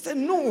fruits. I said,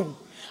 no.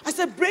 I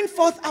said, bring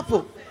forth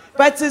apple.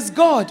 But it is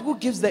God who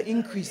gives the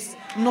increase,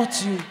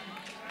 not you.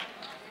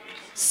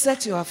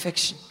 Set your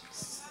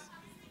affections.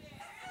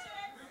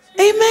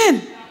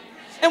 Amen.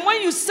 And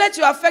when you set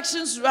your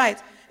affections right,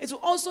 it will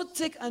also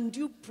take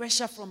undue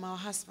pressure from our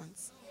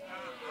husbands.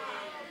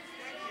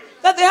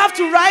 That they have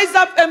to rise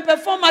up and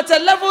perform at a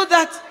level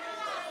that,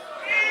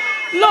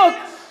 look,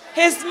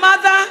 his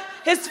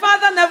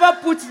father never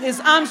put his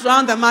arms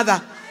around the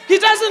mother. He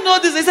doesn't know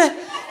this. He said,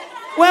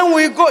 when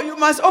we go, you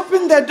must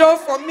open the door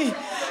for me.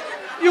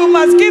 You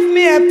must give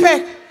me a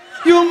peck.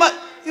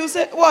 You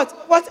say,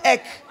 what? What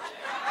egg?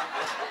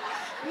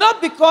 Not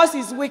because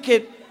he's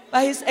wicked,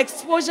 but his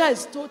exposure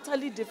is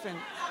totally different.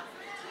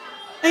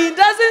 And he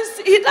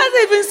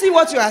doesn't even see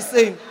what you are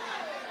saying.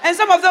 And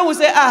some of them will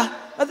say,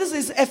 but this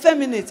is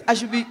effeminate. I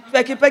should be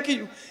pecky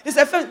you. It's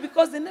effeminate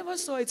because they never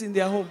saw it in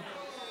their home.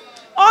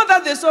 All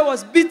that they saw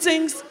was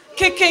beatings,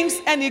 kickings,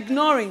 and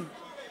ignoring.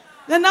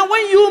 Then now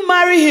when you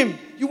marry him,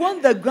 you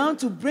want the ground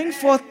to bring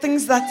forth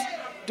things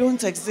that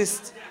don't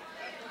exist.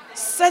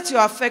 Set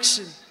your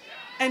affection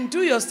and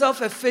do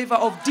yourself a favor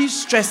of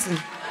de-stressing.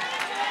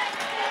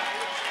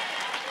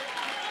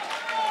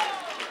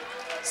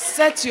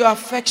 Set your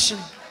affection.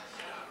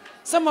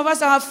 Some of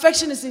us, our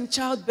affection is in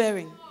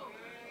childbearing.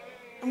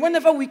 And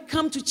whenever we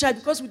come to child,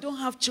 because we don't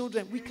have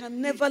children, we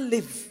can never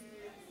live.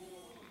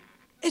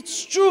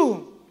 It's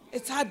true.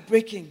 It's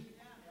heartbreaking.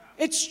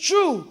 It's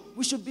true.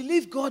 We should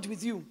believe God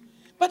with you.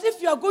 But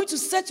if you are going to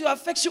set your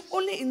affection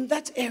only in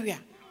that area,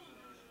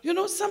 you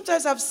know,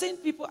 sometimes I've seen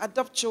people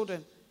adopt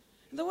children.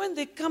 And then when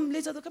they come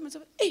later, they come and say,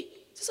 hey,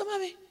 Sister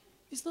Mommy,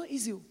 it's not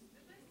easy.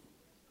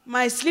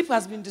 My sleep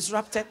has been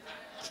disrupted.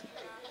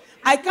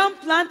 I can't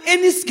plan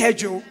any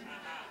schedule.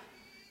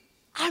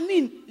 I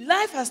mean,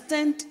 life has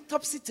turned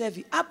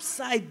topsy-turvy,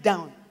 upside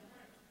down.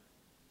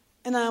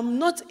 And I am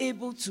not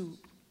able to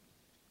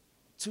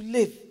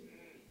live.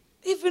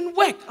 Even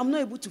work, I'm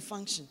not able to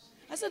function.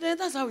 I said,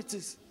 that's how it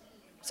is.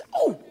 I said,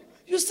 oh,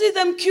 you see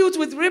them cute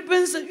with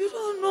ribbons and you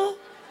don't know.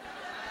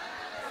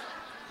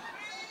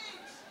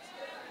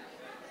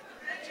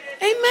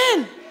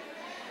 Amen.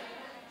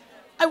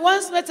 I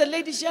once met a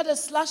lady, she had a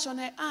slash on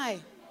her eye.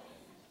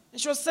 And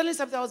she was selling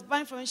something I was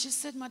buying from her. And she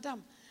said,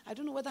 Madam, I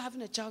don't know whether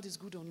having a child is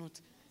good or not.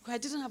 Because I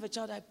didn't have a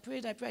child. I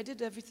prayed, I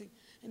did everything.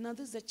 And now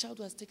this is a child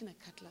who has taken a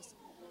cutlass,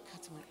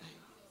 cut my eye.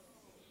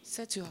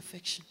 Set your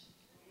affection.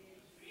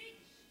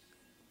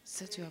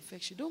 Set your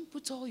affection. Don't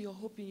put all your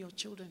hope in your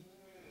children.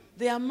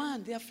 They are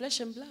man. They are flesh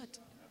and blood.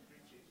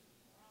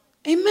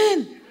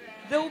 Amen.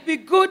 They will be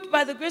good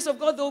by the grace of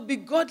God. They will be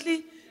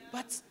godly.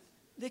 But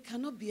they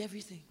cannot be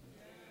everything.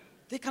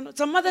 They cannot.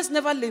 Some mothers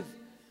never live.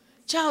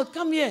 Child,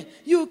 come here.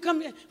 You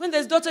come here. When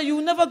there's daughter, you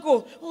will never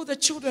go. Oh, the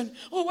children.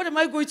 Oh, what am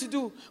I going to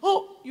do?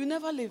 Oh, you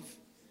never live.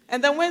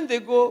 And then when they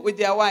go with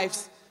their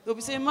wives, they'll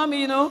be saying,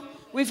 Mommy, you know,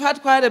 we've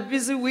had quite a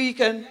busy week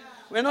and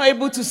we're not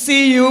able to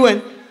see you.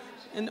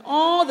 And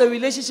all the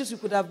relationships you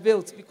could have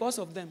built because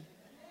of them,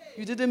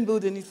 you didn't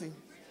build anything.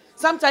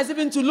 Sometimes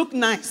even to look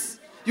nice,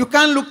 you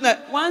can't look nice.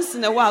 Once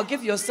in a while,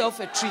 give yourself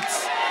a treat.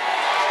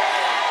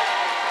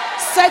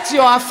 Set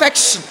your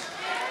affection.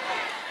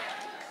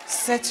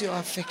 Set your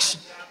affection.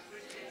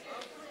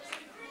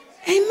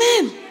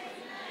 Amen.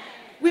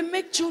 We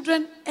make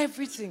children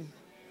everything.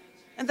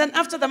 And then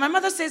after that, my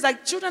mother says,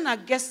 like, children are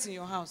guests in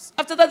your house.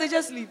 After that, they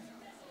just leave.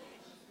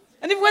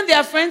 And even when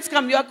their friends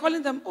come, you are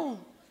calling them, oh,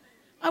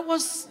 I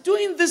was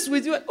doing this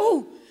with you.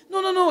 Oh,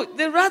 no.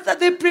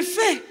 They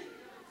prefer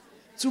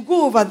to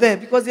go over there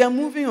because they are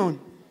moving on.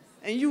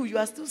 And you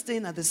are still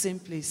staying at the same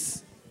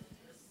place.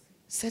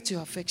 Set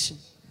your affection.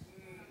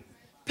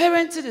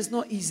 Parenting is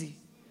not easy.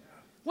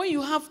 When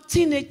you have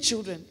teenage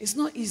children, it's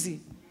not easy.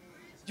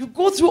 You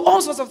go through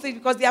all sorts of things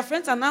because their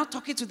friends are now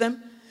talking to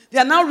them. They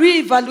are now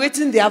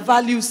reevaluating their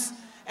values.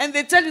 And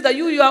they tell you that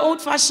you are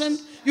old-fashioned.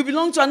 You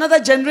belong to another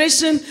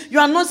generation. You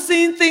are not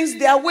seeing things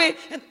their way.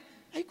 And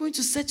are you going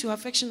to set your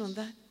affection on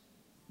that?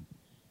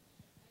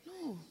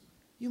 No.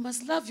 You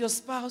must love your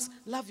spouse,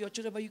 love your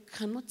children, but you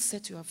cannot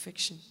set your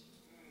affection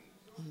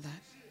on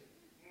that.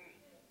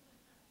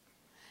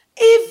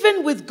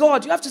 Even with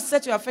God, you have to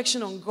set your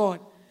affection on God.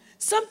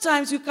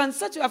 Sometimes you can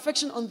set your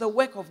affection on the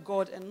work of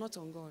God and not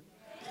on God.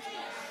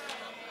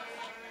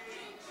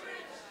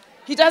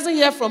 He doesn't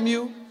hear from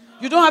you.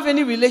 You don't have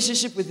any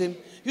relationship with him.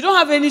 You don't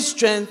have any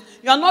strength.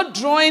 You are not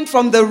drawing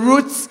from the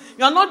roots.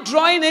 You are not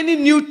drawing any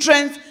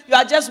nutrients. You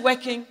are just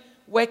working.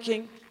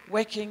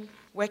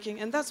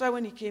 And that's why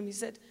when he came, he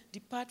said,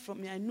 depart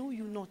from me. I know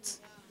you not.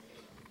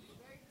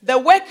 The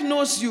work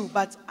knows you,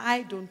 but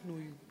I don't know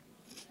you.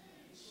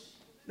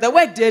 The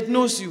work dead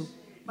knows you,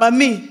 but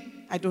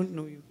me, I don't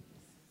know you.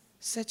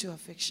 Set your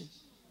affection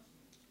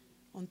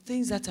on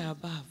things that are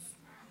above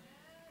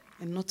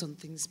and not on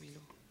things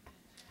below.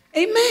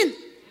 Amen.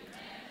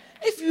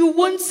 If you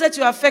won't set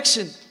your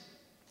affection,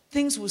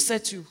 things will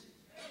set you.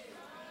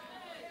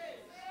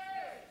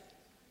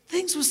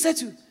 Things will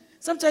set you.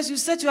 Sometimes you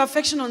set your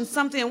affection on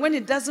something, and when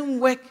it doesn't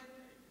work,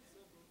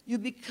 you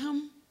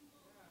become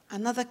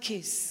another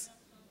case.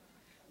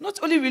 Not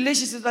only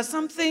relationships, but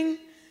something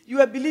you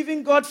are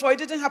believing God for. It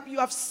didn't happen. You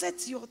have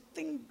set your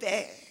thing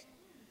there.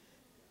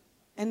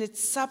 And it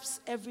saps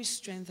every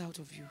strength out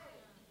of you.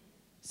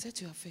 Set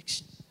your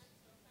affection.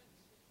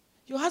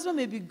 Your husband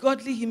may be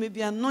godly, he may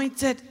be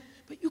anointed,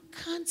 but you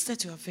can't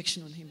set your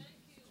affection on him.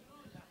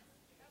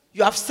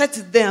 You have set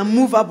it there,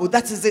 unmovable.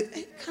 That is it.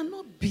 It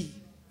cannot be.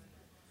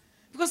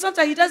 Because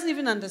sometimes he doesn't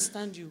even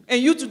understand you.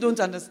 And you too don't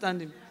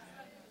understand him.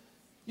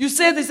 You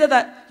say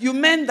that you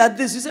meant that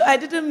this. You say, I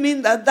didn't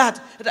mean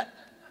that.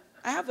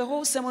 I have a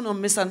whole sermon on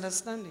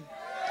misunderstanding.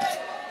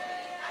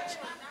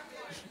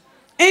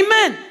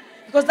 Amen.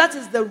 Because that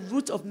is the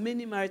root of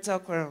many marital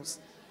quarrels.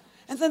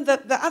 And then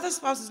the other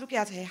spouse is looking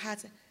at her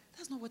heart.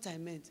 That's not what I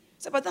meant.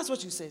 Say, but that's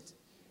what you said.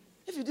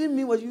 If you didn't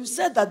mean what you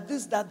said, that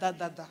this, that.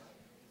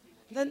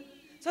 Then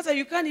sometimes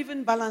you can't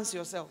even balance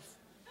yourself.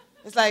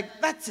 It's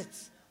like, that's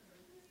it.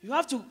 You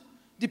have to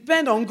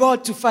depend on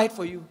God to fight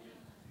for you.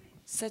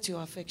 Set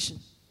your affection.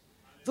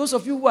 Those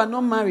of you who are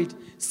not married,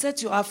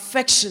 set your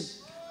affection.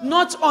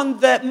 Not on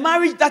the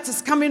marriage that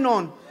is coming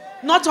on.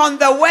 Not on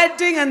the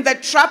wedding and the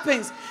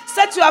trappings.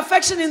 Set your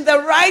affection in the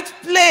right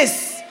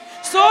place.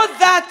 So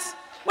that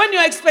when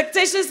your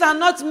expectations are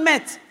not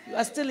met, you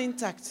are still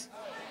intact.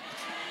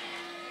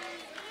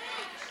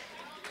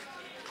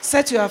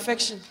 Set your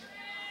affection.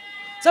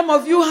 Some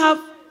of you have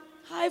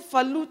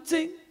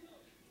highfalutin,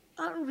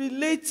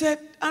 unrelated,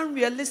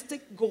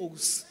 unrealistic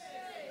goals.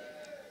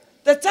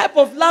 The type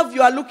of love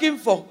you are looking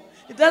for,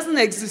 it doesn't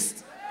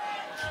exist.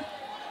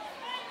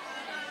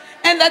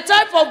 And the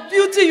type of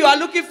beauty you are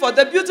looking for,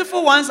 the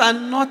beautiful ones are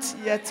not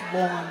yet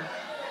born.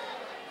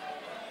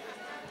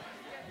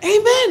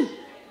 Amen.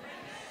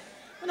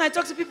 When I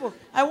talk to people,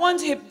 I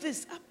want him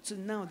this. Up to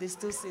now, they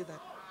still say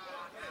that.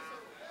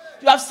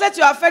 You have set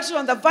your affection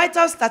on the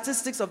vital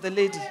statistics of the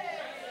lady.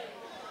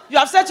 You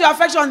have set your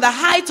affection on the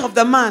height of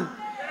the man.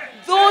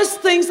 Those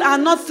things are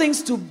not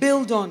things to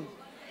build on.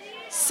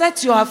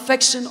 Set your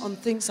affection on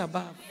things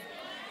above.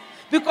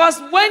 Because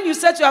when you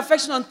set your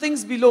affection on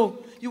things below,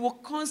 you will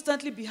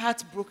constantly be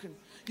heartbroken.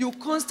 You will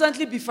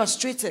constantly be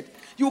frustrated.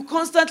 You will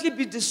constantly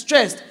be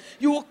distressed.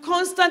 You will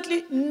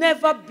constantly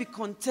never be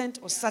content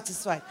or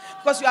satisfied.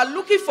 Because you are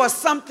looking for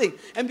something.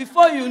 And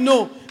before you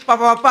know,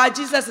 Papa,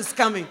 Jesus is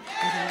coming.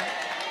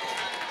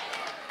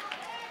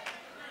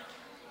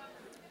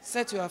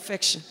 Set your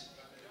affection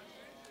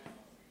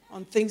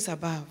on things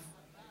above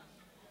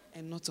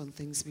and not on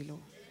things below.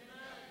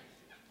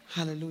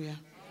 Hallelujah.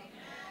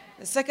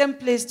 The second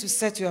place to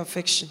set your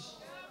affection,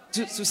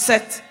 to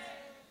set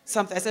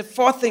something. I said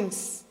 4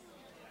 things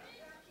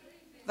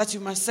that you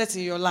must set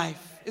in your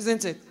life,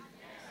 isn't it?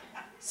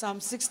 Psalm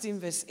 16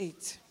 verse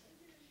 8.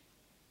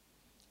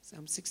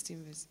 Psalm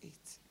 16 verse 8.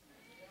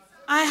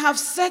 I have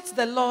set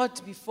the Lord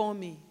before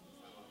me,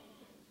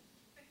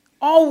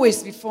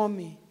 always before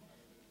me,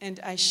 and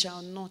I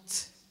shall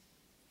not.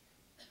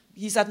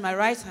 He's at my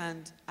right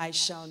hand, I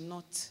shall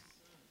not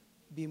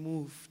be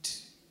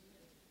moved.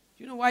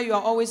 You know why you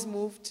are always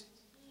moved?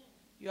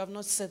 You have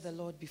not set the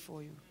Lord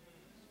before you.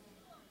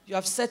 You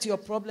have set your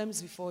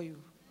problems before you.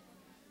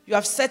 You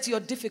have set your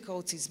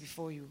difficulties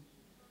before you.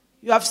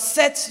 You have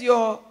set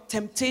your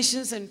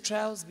temptations and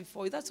trials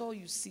before you. That's all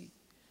you see.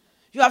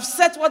 You have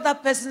set what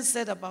that person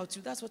said about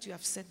you. That's what you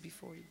have set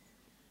before you.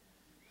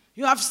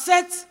 You have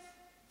set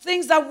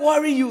things that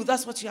worry you.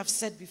 That's what you have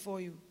set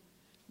before you.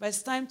 But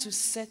it's time to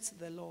set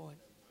the Lord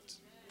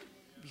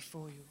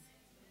before you.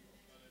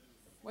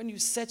 When you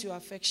set your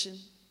affection,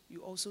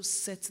 you also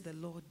set the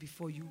Lord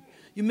before you.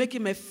 You make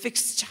him a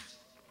fixture.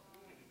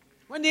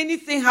 When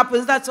anything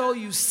happens, that's all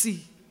you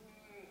see.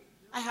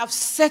 I have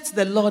set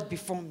the Lord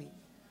before me.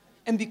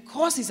 And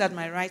because he's at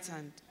my right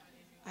hand,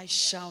 I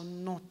shall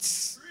not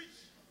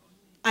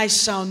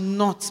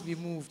be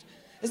moved.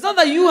 It's not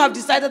that you have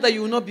decided that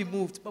you will not be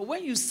moved. But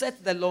when you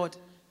set the Lord,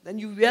 then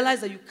you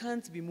realize that you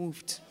can't be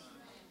moved.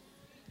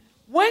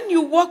 When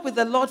you walk with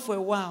the Lord for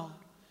a while,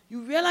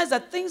 you realize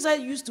that things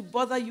that used to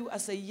bother you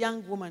as a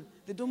young woman,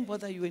 they don't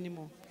bother you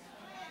anymore.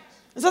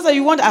 It's just that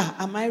you wonder,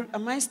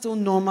 am I still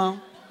normal?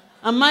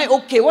 Am I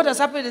okay? What has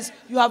happened is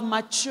you have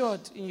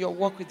matured in your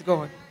walk with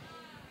God.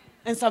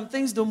 And some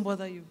things don't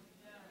bother you.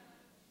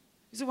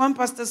 You see, one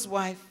pastor's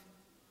wife,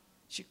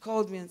 she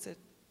called me and said,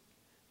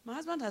 my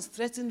husband has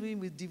threatened me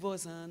with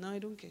divorce, and now I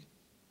don't care.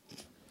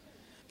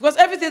 Because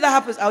everything that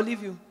happens, I'll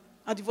leave you.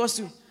 I'll divorce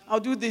you.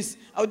 I'll do this.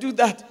 I'll do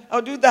that.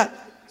 I'll do that.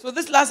 So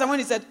this last time when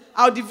he said,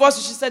 I'll divorce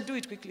you, she said, do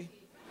it quickly.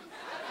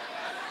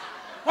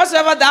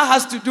 Whatsoever that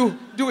has to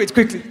do it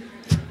quickly.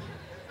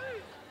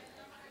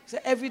 So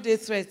everyday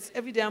threats.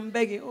 Every day I'm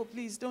begging, oh,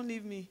 please, don't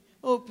leave me.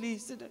 Oh,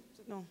 please.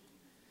 No.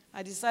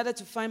 I decided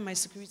to find my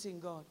security in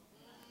God.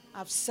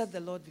 I've set the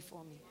Lord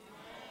before me.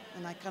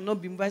 And I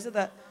cannot be moved. I said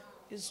that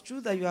it's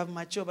true that you have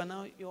matured, but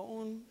now your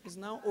own is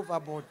now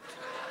overboard.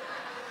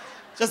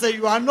 Just say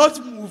you are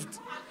not moved.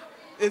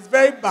 It's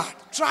very bad.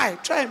 Try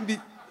and be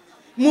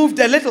moved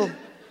a little.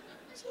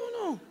 So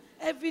no.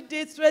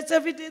 Everyday threats,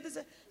 every day this.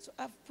 So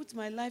I've put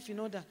my life in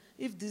order.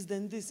 If this,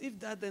 then this. If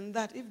that, then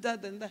that. If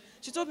that, then that.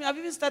 She told me I've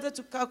even started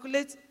to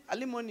calculate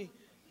alimony.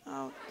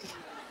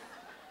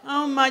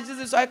 How much is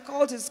it? So I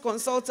called his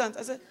consultant.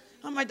 I said,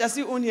 how much does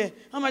he own here?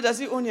 How much does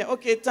he own here?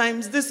 Okay,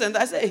 times this and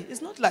that. I said, hey,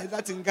 it's not like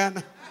that in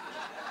Ghana.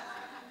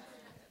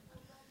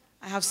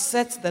 I have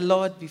set the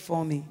Lord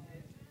before me.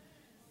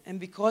 And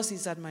because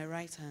he's at my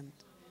right hand,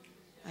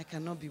 I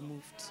cannot be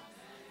moved.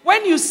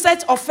 When you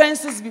set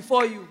offenses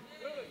before you,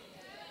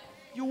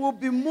 you will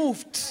be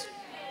moved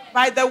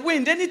by the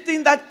wind.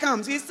 Anything that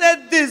comes. He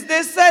said this,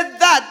 they said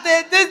that,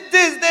 they did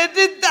this, they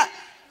did that.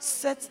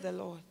 Set the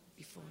Lord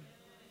before you.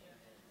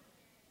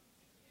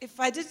 If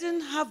I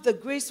didn't have the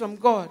grace from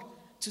God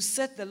to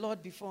set the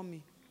Lord before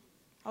me,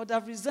 I would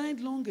have resigned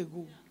long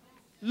ago.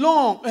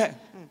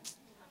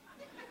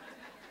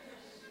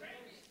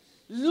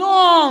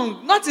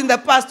 Long, not in the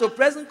past or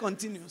present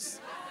continuous.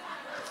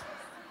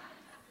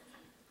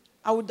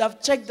 I would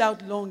have checked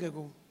out long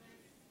ago.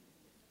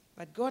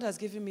 But God has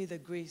given me the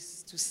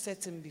grace to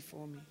set him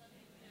before me.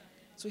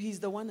 So he's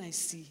the one I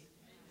see.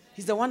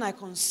 He's the one I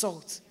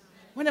consult.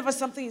 Whenever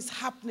something is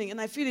happening and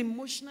I feel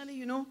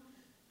emotionally,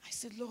 I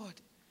say, Lord,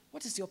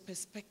 what is your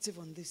perspective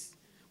on this?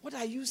 What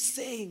are you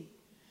saying?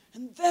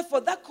 And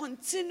therefore, that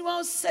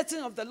continual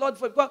setting of the Lord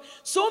for God,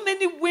 so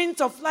many winds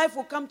of life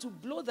will come to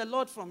blow the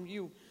Lord from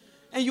you.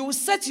 And you will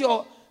set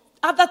your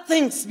other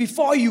things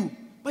before you.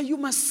 But you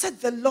must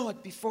set the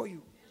Lord before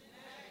you.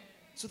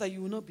 So that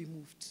you will not be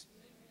moved.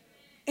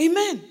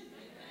 Amen. Amen.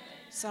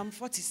 Psalm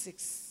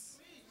 46,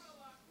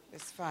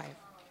 verse 5.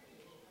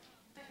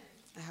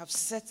 I have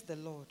set the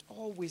Lord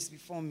always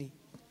before me.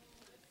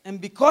 And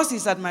because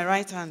he's at my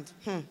right hand,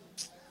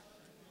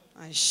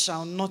 I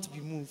shall not be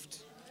moved.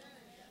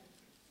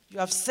 You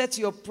have set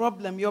your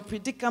problem, your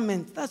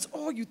predicament. That's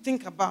all you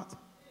think about.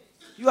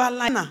 You are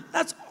like,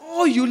 that's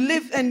all you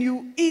live and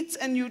you eat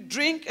and you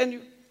drink and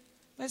you.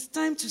 But it's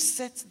time to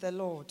set the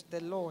Lord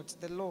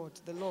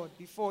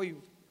before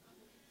you.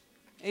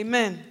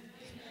 Amen. Amen.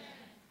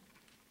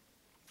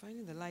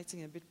 Finding the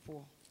lighting a bit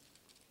poor.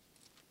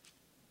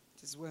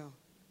 It is well.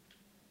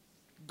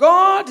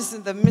 God is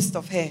in the midst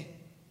of her.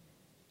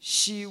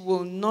 She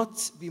will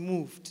not be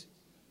moved.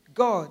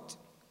 God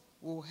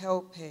will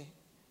help her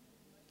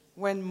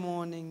when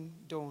morning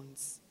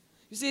dawns.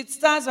 You see, it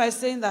starts by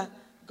saying that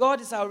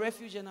God is our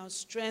refuge and our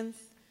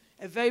strength,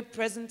 a very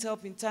present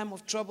help in time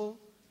of trouble.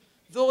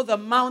 Though the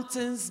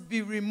mountains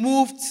be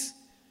removed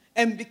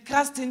and be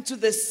cast into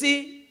the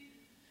sea,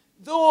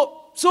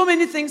 though so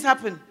many things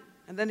happen,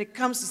 and then it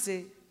comes to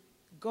say,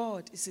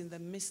 God is in the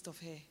midst of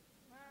her.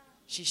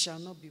 She shall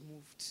not be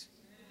moved.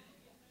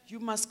 You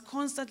must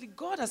constantly,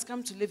 God has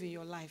come to live in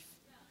your life.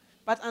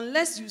 But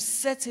unless you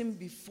set him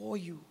before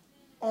you,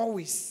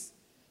 always,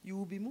 you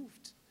will be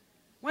moved.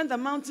 When the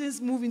mountains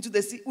move into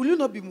the sea, will you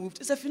not be moved?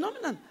 It's a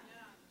phenomenon.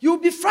 You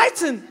will be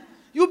frightened.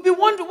 You will be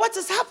wondering, what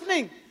is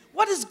happening?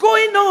 What is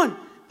going on?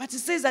 But it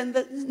says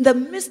that in the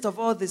midst of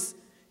all this,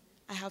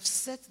 I have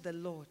set the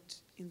Lord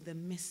in the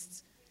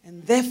midst,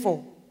 and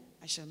therefore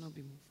I shall not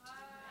be moved.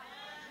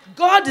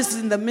 God is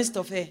in the midst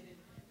of her.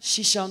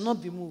 She shall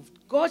not be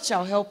moved. God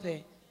shall help her,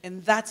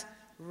 and that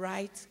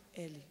right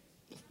early.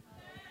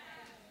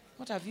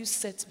 What have you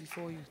set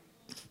before you?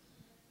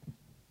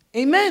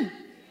 Amen.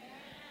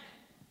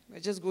 We're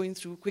just going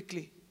through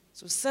quickly.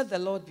 So set the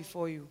Lord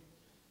before you.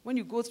 When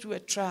you go through a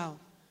trial,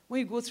 when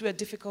you go through a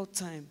difficult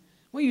time,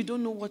 when you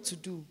don't know what to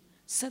do,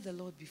 set the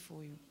Lord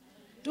before you.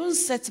 Don't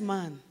set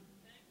man.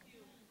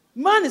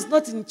 Man is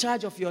not in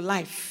charge of your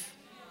life.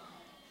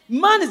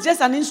 Man is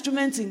just an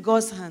instrument in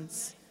God's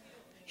hands.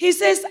 He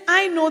says,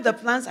 I know the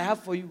plans I have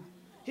for you.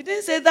 He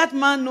didn't say that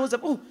man knows,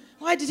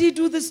 why did he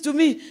do this to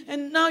me?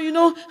 And now,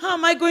 how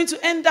am I going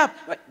to end up?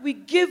 We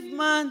give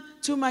man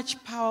too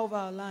much power over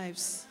our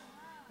lives.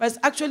 But it's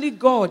actually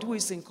God who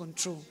is in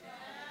control.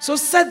 So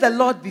set the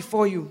Lord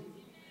before you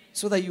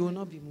so that you will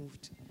not be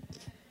moved.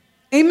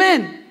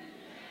 Amen.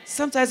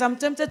 Sometimes I'm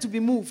tempted to be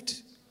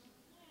moved.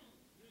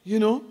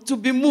 To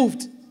be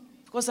moved.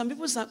 Because some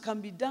people can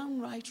be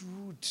downright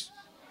rude.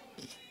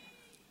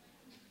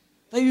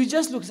 That you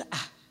just look, we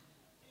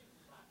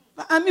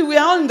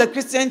are all in the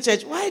Christian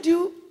church. Why do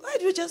you Why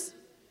do you just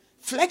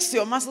flex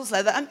your muscles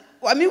like that?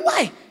 I mean,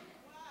 why?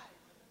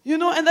 You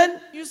know, and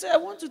then you say, I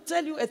want to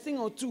tell you a thing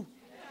or two.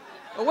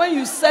 But when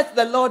you set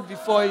the Lord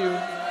before you,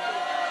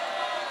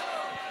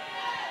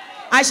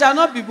 I shall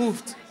not be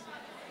moved.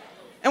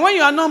 And when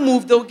you are not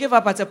moved, they will give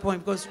up at a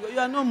point because you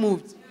are not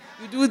moved.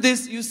 You do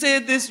this, you say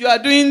this, you are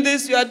doing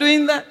this, you are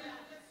doing that.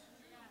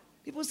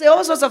 People say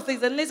all sorts of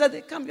things, and later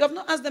they come. You have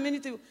not asked them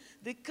anything.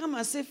 They come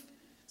as if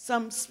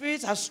some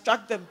spirit has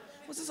struck them.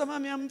 Who says,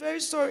 Mommy, I'm very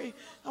sorry.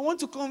 I want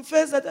to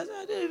confess that. I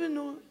don't even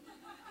know.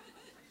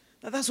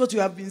 That's what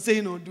you have been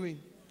saying or doing.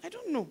 I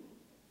don't know.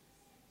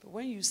 But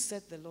when you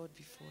set the Lord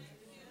before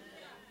you,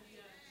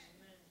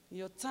 in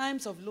your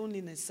times of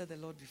loneliness, set the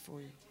Lord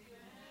before you.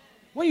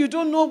 When you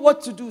don't know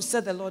what to do,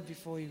 set the Lord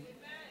before you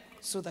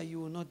so that you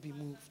will not be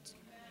moved.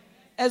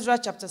 Ezra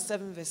chapter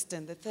 7 verse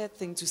 10, the third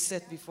thing to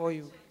set before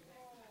you.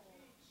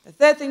 The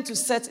third thing to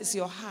set is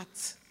your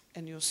heart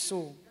and your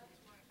soul.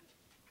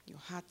 Your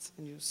heart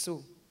and your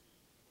soul.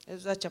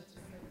 Ezra chapter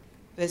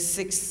verse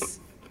 6.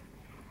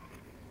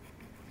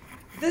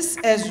 This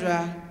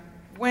Ezra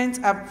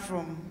went up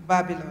from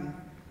Babylon,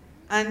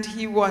 and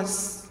he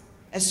was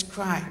a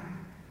scribe,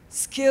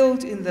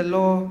 skilled in the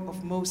law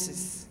of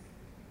Moses.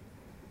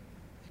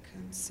 I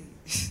can't see.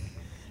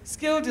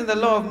 Skilled in the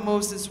law of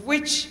Moses,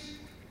 which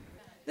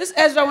this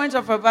Ezra went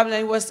up from Babylon.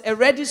 He was a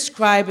ready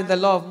scribe in the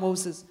law of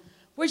Moses,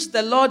 which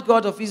the Lord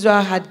God of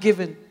Israel had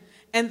given.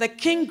 And the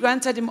king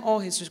granted him all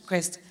his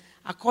requests,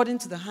 according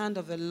to the hand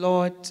of the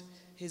Lord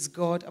his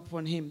God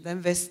upon him.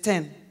 Then verse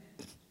 10.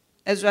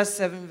 Ezra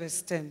 7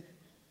 verse 10.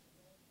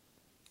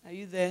 Are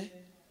you there?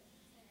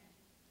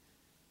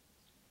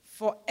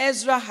 For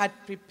Ezra had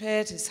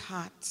prepared his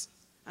heart.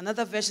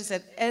 Another version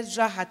said,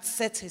 Ezra had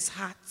set his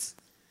heart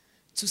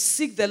to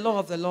seek the law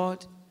of the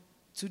Lord,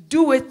 to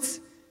do it,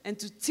 and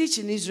to teach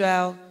in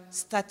Israel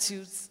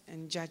statutes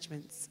and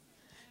judgments.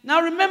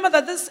 Now remember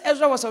that this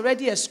Ezra was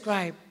already a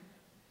scribe.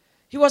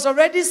 He was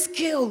already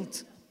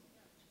skilled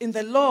in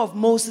the law of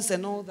Moses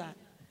and all that.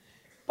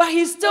 But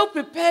he still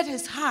prepared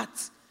his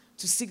heart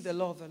to seek the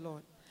law of the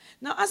Lord.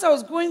 Now, as I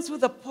was going through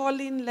the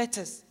Pauline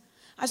letters,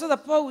 I saw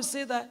that Paul would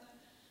say that,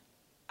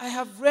 I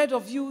have read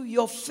of you,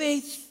 your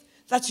faith,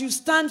 that you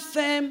stand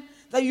firm,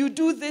 that you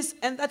do this,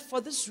 and that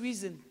for this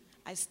reason,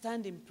 I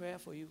stand in prayer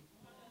for you.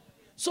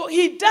 So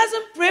he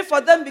doesn't pray for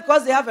them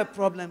because they have a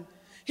problem.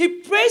 He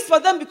prays for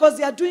them because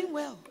they are doing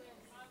well.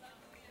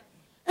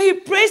 And he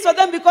prays for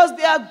them because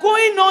they are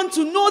going on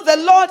to know the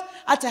Lord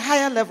at a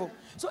higher level.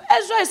 So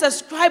Ezra is a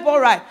scribe,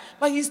 all right,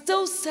 but he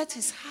still set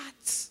his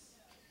heart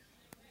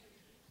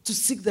to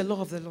seek the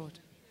law of the Lord.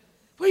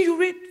 When you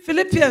read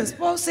Philippians,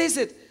 Paul says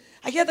it.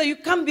 I hear that you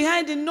come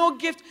behind in no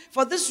gift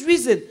for this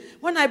reason.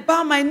 When I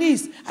bow my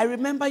knees, I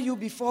remember you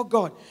before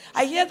God.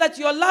 I hear that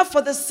your love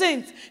for the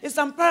saints is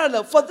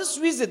unparalleled. For this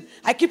reason,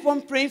 I keep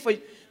on praying for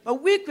you.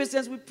 But we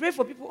Christians, we pray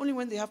for people only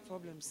when they have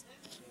problems.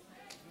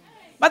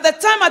 But the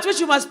time at which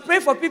you must pray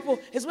for people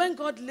is when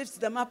God lifts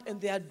them up and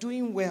they are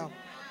doing well.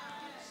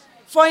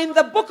 For in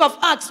the book of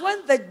Acts,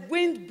 when the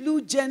wind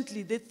blew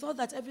gently, they thought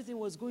that everything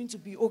was going to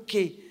be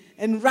okay.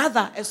 And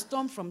rather, a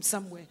storm from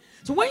somewhere.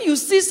 So when you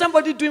see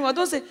somebody doing well,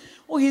 don't say,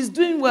 oh, he's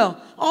doing well,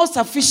 all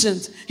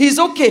sufficient, he's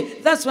okay.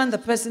 That's when the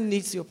person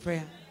needs your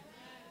prayer.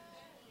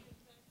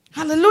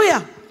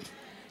 Hallelujah.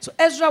 So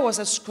Ezra was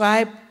a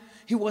scribe.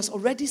 He was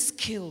already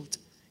skilled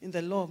in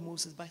the law of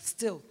Moses, but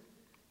still,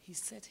 he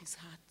set his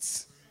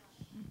heart.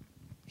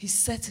 He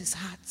set his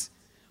heart.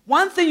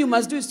 One thing you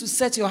must do is to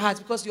set your heart,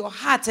 because your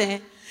heart,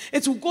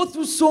 it will go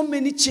through so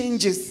many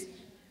changes.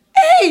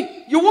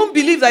 Hey, you won't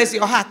believe that it's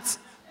your heart.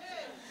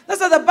 That's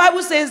what the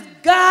Bible says,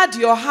 guard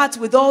your heart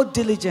with all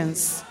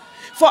diligence,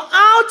 for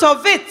out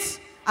of it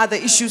are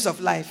the issues of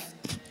life.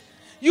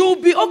 You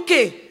will be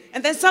okay,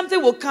 and then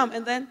something will come,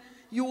 and then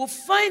you will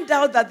find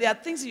out that there are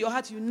things in your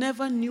heart you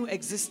never knew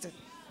existed.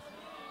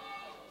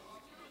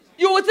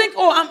 You will think,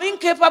 oh, I'm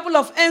incapable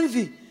of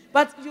envy,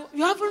 but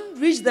you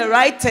haven't reached the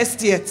right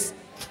test yet.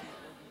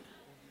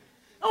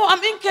 Oh,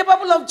 I'm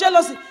incapable of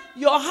jealousy.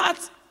 Your heart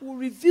will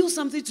reveal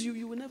something to you.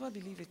 You will never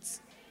believe it.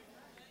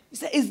 You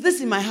say, is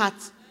this in my heart?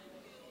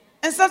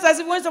 And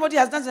sometimes when somebody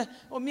has done something,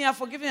 oh, me, I've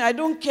forgiven you. I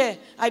don't care.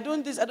 I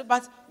don't this.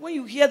 But when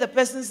you hear the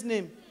person's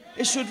name,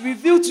 it should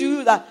reveal to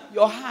you that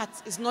your heart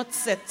is not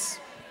set.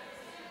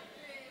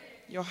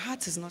 Your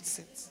heart is not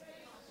set.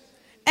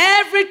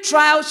 Every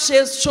trial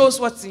shows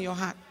what's in your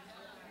heart.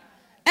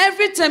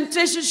 Every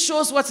temptation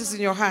shows what is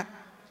in your heart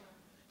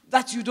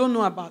that you don't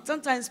know about.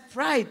 Sometimes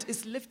pride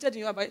is lifted in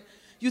your heart.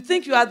 You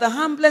think you are the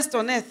humblest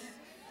on earth.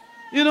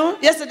 You know,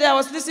 yesterday I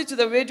was listening to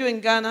the radio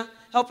in Ghana,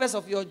 Helpers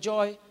of Your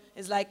Joy.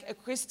 It's like a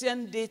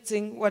Christian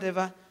dating,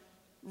 whatever,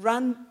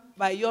 run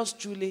by yours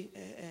truly,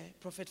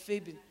 Prophet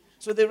Fabian.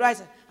 So they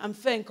write, I'm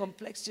fair in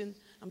complexion.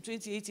 I'm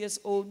 28 years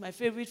old. My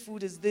favorite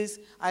food is this.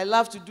 I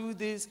love to do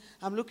this.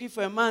 I'm looking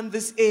for a man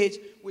this age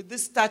with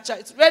this stature.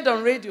 It's read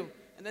on radio.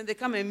 And then they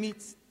come and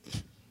meet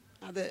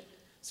at the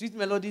Sweet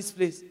Melodies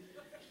place.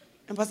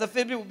 And Pastor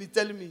Fabian will be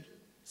telling me.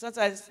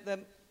 Sometimes the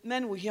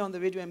men will hear on the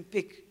radio and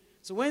pick.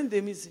 So when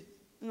they meet, say,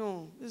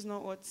 no, this is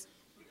not what.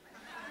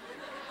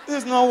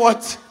 This is not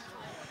what.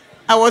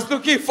 I was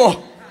looking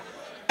for.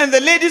 And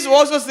the ladies will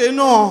also say,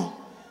 no.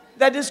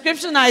 The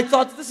description, I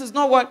thought, this is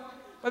not what.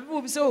 But people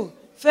will be saying, oh,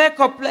 fair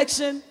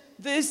complexion,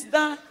 this,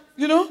 that,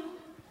 you know.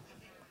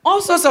 All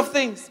sorts of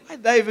things. Why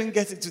did I even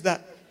get into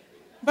that?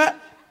 But,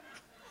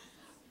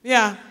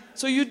 yeah.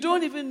 So you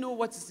don't even know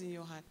what is in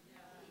your heart.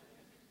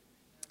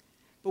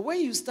 But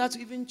when you start to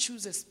even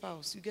choose a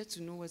spouse, you get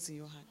to know what's in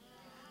your heart.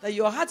 That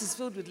your heart is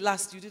filled with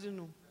lust, you didn't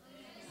know.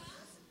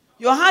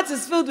 Your heart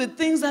is filled with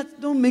things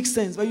that don't make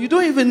sense, but you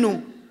don't even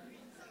know.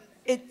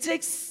 It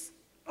takes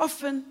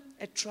often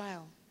a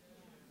trial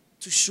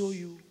to show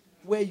you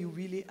where you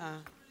really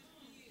are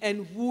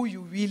and who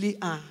you really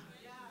are.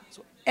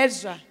 So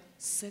Ezra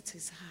set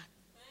his heart.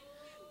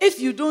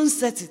 If you don't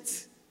set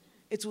it,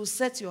 it will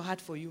set your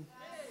heart for you.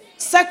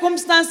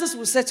 Circumstances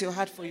will set your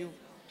heart for you.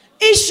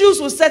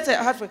 Issues will set your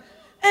heart for you.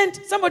 And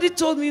somebody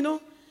told me,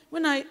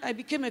 when I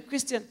became a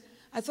Christian,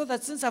 I thought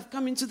that since I've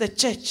come into the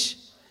church,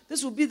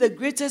 this will be the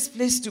greatest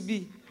place to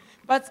be.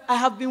 But I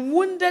have been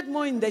wounded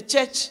more in the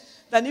church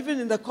than even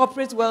in the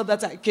corporate world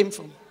that I came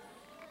from.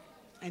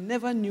 I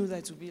never knew that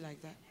it would be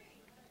like that.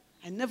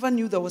 I never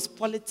knew there was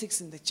politics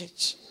in the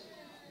church.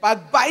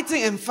 But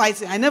biting and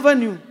fighting, I never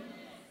knew.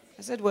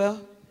 I said, well,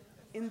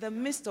 in the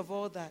midst of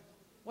all that,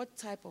 what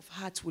type of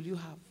heart will you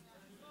have?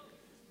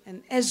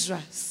 And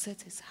Ezra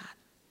set his heart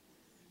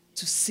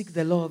to seek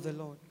the law of the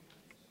Lord.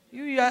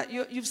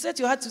 You've set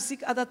your heart to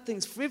seek other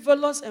things,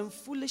 frivolous and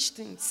foolish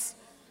things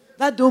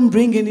that don't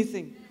bring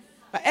anything.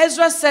 But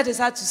Ezra set his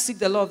heart to seek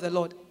the law of the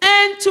Lord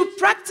and to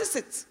practice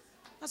it.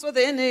 That's what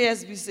the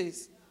NASB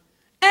says.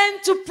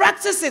 And to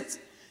practice it.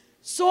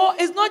 So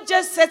it's not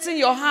just setting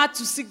your heart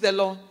to seek the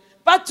law,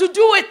 but to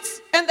do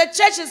it. And the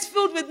church is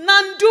filled with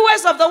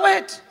non-doers of the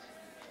word.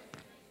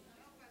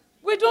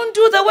 We don't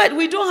do the word.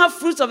 We don't have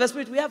fruits of the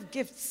Spirit. We have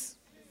gifts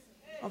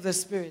of the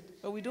Spirit,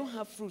 but we don't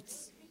have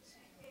fruits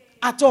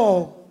at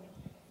all.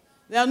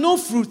 There are no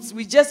fruits.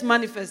 We just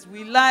manifest.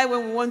 We lie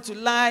when we want to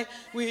lie.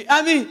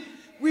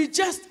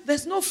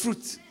 There's no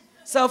fruit.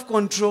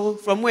 Self-control,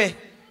 from where?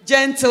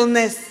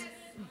 Gentleness,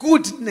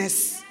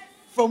 goodness.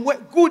 From where?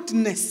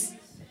 Goodness.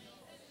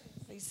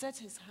 He set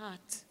his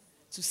heart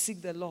to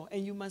seek the law.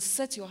 And you must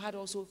set your heart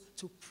also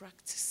to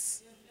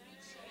practice.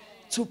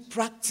 To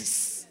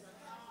practice.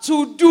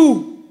 To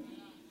do.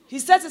 He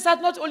set his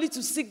heart not only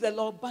to seek the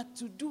law, but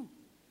to do.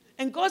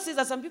 And God says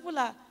that some people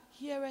are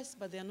hearers,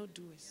 but they are not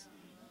doers.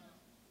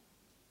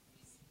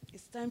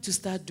 It's time to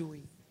start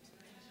doing.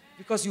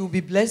 Because you will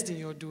be blessed in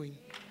your doing.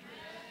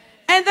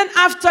 And then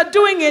after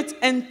doing it,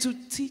 and to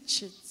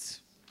teach it.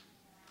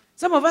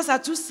 Some of us are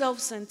too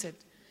self-centered.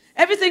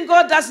 Everything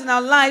God does in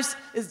our lives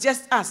is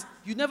just us.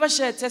 You never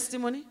share a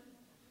testimony.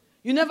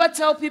 You never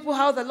tell people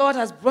how the Lord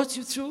has brought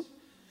you through.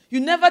 You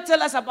never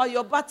tell us about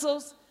your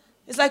battles.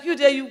 It's like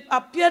you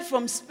appeared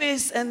from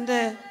space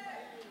and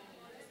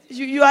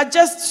you are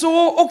just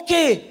so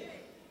okay.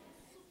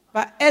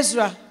 But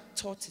Ezra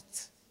taught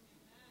it.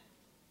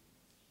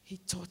 He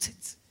taught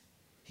it.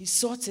 He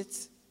sought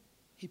it.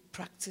 He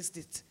practiced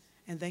it.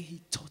 And then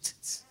he taught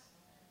it.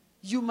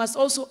 You must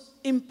also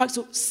impact,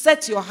 so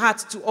set your heart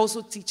to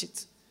also teach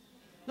it.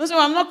 No, so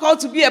I'm not called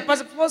to be a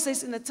pastor. Paul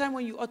says in a time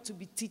when you ought to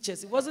be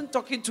teachers. He wasn't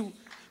talking to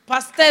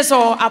pastors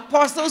or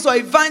apostles or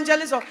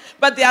evangelists,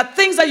 but there are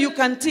things that you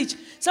can teach.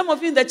 Some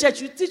of you in the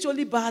church, you teach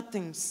only bad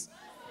things.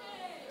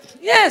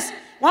 Yes.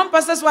 One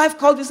pastor's wife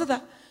called me and said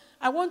that,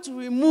 I want to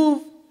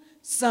remove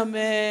some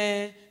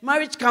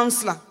marriage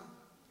counselor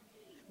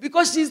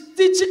because she's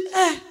teaching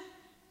bad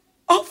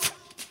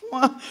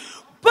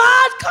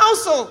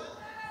counsel.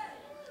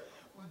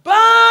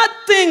 Bad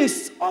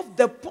things off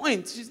the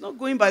point. She's not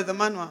going by the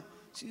manual.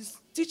 She's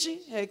teaching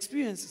her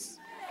experiences.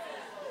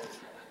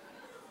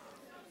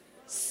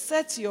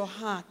 Set your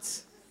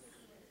heart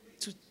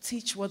to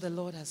teach what the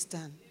Lord has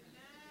done.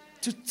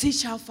 To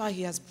teach how far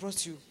he has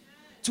brought you.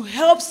 To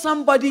help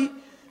somebody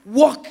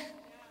walk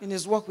in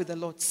his walk with the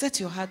Lord. Set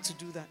your heart to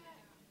do that.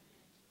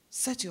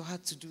 Set your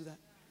heart to do that.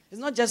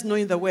 It's not just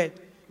knowing the word.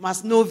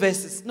 Must know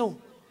verses. No.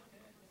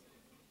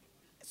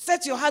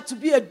 Set your heart to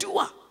be a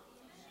doer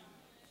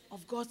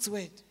of God's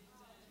word.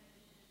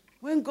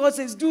 When God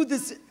says, do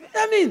this,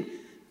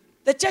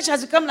 the church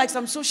has become like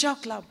some social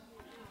club.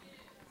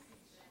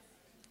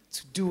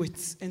 To do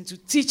it and to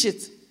teach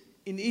it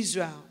in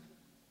Israel.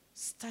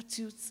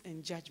 Statutes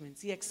and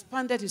judgments. He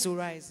expanded his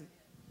horizon.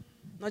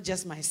 Not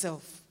just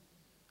myself.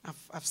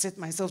 I've set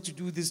myself to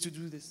do this, to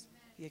do this.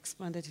 He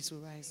expanded his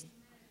horizon.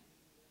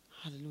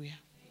 Hallelujah.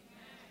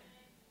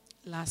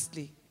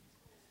 Lastly,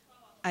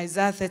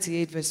 Isaiah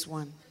 38 verse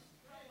 1.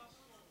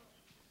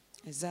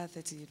 Isaiah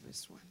 38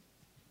 verse 1.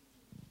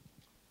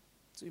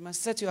 So you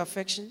must set your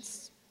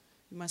affections.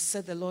 You must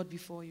set the Lord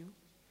before you.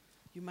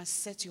 You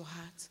must set your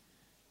heart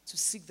to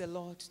seek the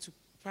Lord, to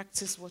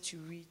practice what you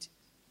read,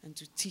 and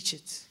to teach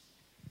it.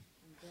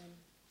 And then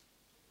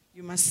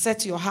you must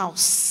set your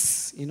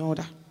house in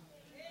order.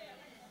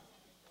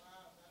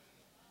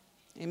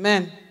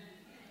 Amen.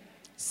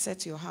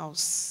 Set your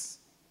house.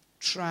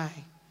 Try.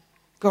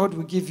 God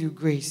will give you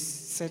grace.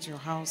 Set your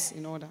house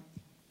in order.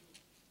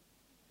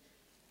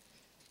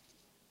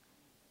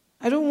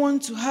 I don't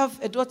want to have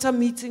a daughter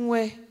meeting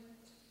where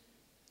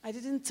I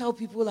didn't tell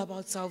people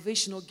about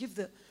salvation or give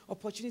the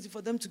opportunity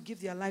for them to give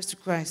their lives to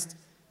Christ.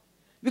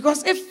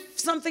 Because if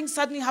something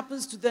suddenly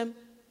happens to them,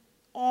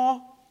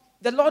 or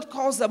the Lord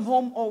calls them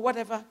home or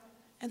whatever,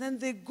 and then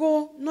they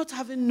go not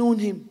having known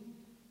him,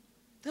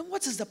 then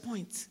what is the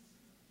point?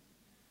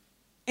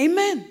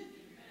 Amen.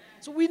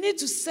 So we need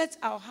to set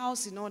our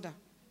house in order.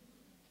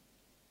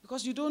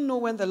 Because you don't know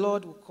when the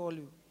Lord will call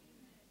you.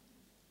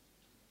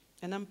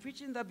 And I'm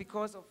preaching that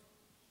because of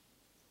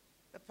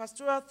the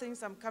pastoral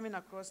things I'm coming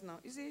across now.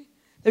 You see,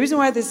 the reason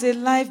why they say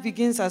life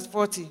begins at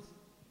 40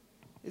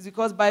 is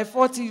because by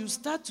 40 you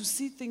start to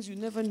see things you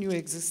never knew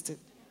existed.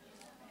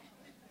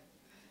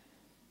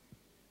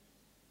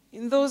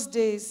 In those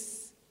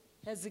days,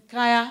 was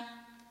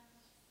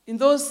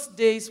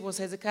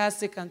Hezekiah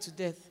sick unto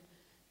death.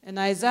 And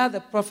Isaiah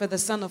the prophet, the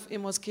son of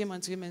Amos, came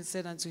unto him and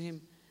said unto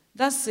him,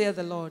 Thus saith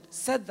the Lord,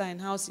 set thine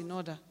house in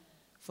order,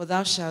 for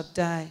thou shalt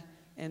die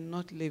and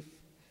not live.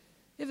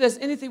 If there's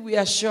anything we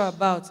are sure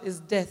about, is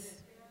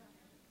death.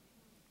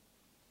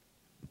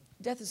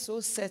 Death is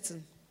so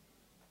certain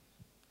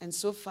and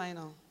so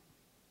final.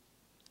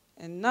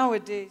 And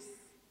nowadays,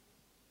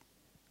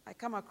 I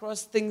come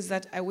across things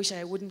that I wish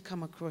I wouldn't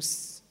come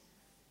across.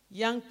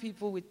 Young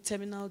people with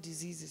terminal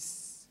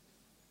diseases.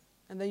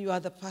 And then you are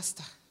the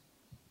pastor.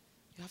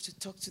 You have to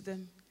talk to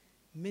them,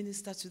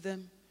 minister to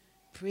them,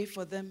 pray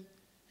for them.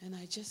 And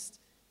I just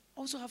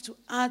also have to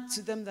add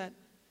to them that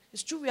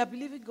it's true we are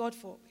believing God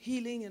for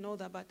healing and all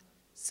that, but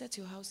set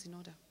your house in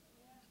order.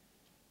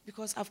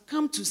 Because I've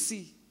come to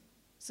see,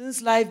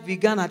 since life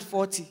began at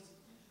 40,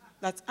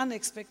 that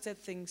unexpected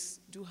things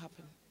do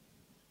happen.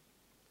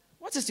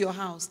 What is your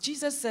house?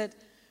 Jesus said,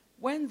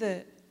 when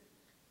the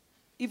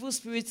evil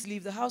spirits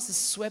leave, the house is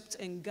swept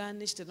and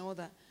garnished and all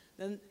that.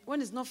 Then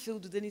when it's not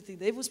filled with anything,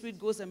 the evil spirit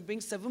goes and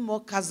brings 7 more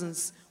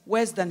cousins,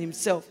 worse than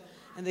himself,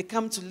 and they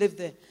come to live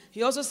there.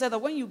 He also said that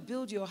when you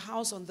build your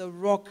house on the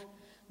rock,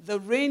 the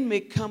rain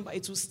may come, but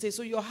it will stay.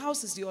 So your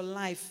house is your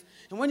life.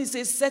 And when he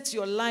says set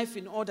your life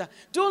in order,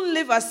 don't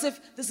live as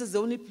if this is the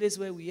only place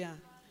where we are.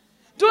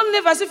 Don't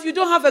live as if you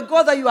don't have a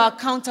God that you are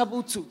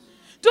accountable to.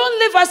 Don't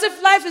live as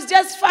if life is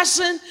just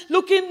fashion,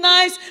 looking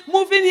nice,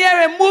 moving here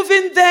and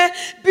moving there,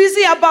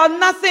 busy about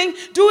nothing,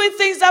 doing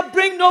things that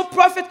bring no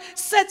profit.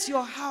 Set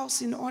your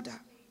house in order.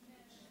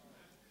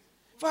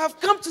 For I've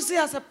come to say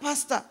as a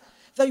pastor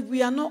that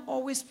we are not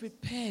always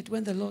prepared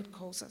when the Lord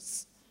calls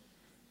us.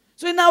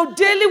 So in our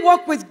daily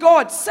walk with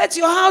God, set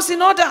your house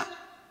in order.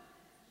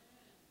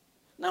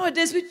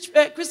 Nowadays,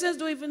 Christians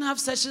don't even have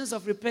sessions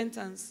of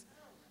repentance.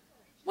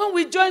 When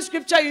we join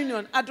Scripture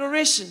Union,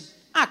 adoration,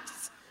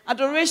 acts.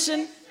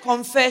 Adoration,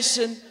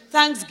 confession,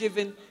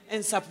 thanksgiving,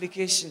 and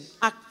supplication.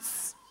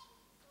 Acts.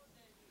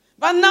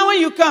 But now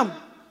when you come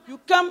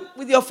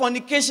with your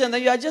fornication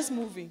and you are just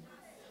moving.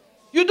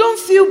 You don't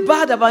feel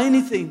bad about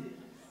anything.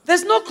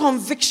 There's no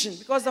conviction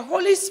because the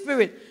Holy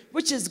Spirit,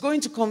 which is going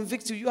to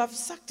convict you, you have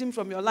sacked him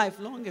from your life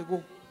long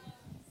ago.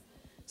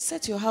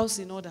 Set your house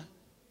in order.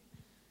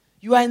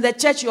 You are in the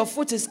church, your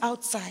foot is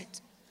outside.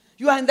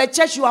 You are in the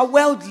church, you are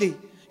worldly.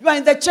 You are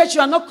in the church,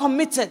 you are not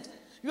committed.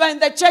 You are in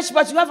the church,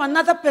 but you have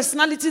another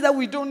personality that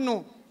we don't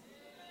know.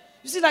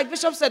 You see, like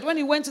Bishop said, when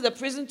he went to the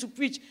prison to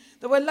preach,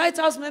 there were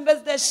lighthouse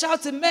members there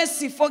shouting,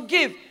 mercy,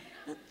 forgive.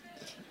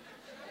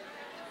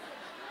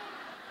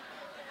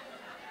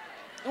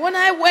 And when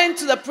I went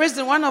to the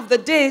prison one of the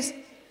days,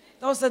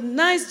 there was a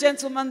nice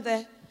gentleman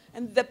there,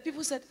 and the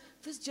people said,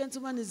 this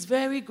gentleman is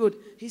very good.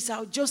 He's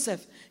our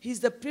Joseph.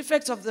 He's the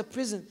prefect of the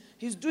prison.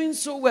 He's doing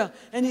so well,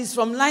 and he's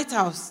from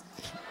Lighthouse.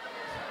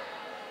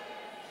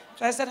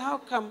 So I said, how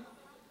come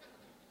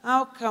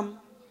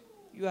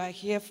you are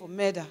here for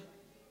murder?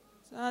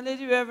 So,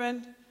 Lady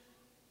Reverend,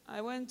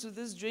 I went to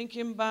this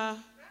drinking bar,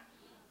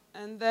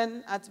 and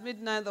then at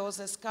midnight there was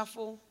a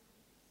scuffle,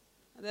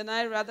 and then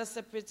I rather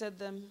separated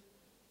them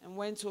and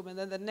went home, and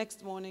then the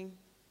next morning,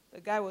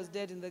 the guy was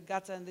dead in the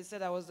gutter, and they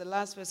said I was the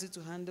last person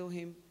to handle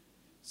him.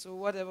 So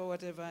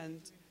whatever,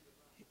 and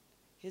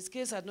his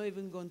case had not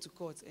even gone to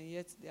court, and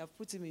yet they have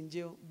put him in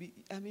jail,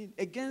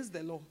 against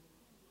the law.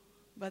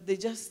 But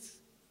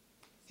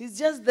he's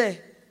just there.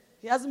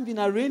 He hasn't been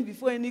arraigned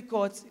before any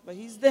court, but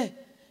he's there.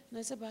 And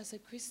I said, but as a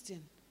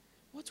Christian,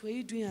 what were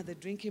you doing at the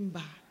drinking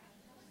bar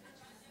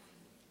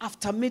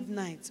after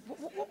midnight?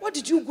 What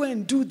did you go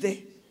and do there?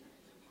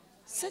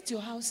 Set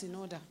your house in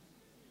order.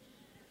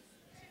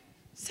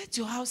 Set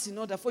your house in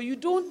order, for you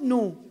don't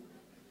know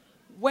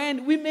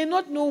when. We may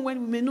not know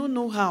when, we may not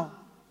know how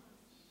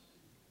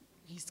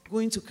he's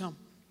going to come.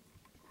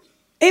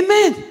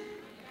 Amen.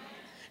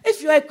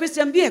 If you are a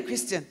Christian, be a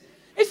Christian.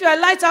 If you are a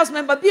Lighthouse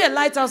member, be a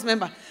Lighthouse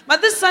member.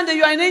 But this Sunday,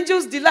 you are in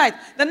Angel's Delight.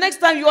 The next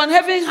time, you are on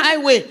Heaven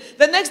Highway.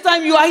 The next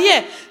time, you are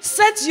here.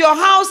 Set your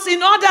house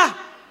in order.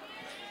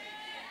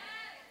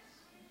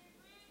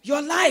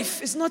 Your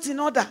life is not in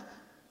order.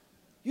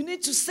 You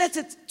need to set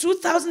it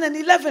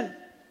 2011.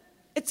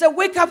 It's a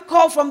wake-up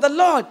call from the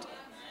Lord.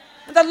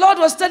 And the Lord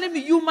was telling me,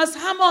 you must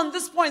hammer on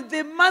this point.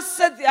 They must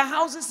set their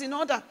houses in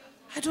order.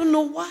 I don't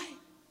know why.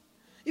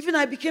 Even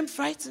I became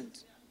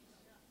frightened.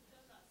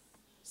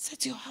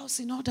 Set your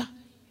house in order.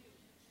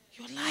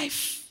 Your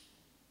life.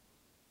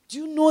 Do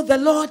you know the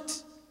Lord?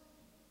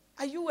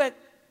 Are you a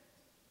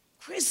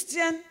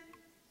Christian?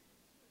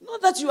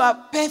 Not that you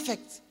are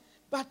perfect,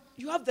 but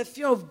you have the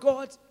fear of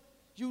God.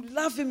 You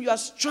love Him. You are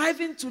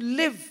striving to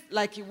live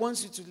like He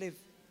wants you to live.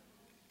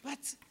 But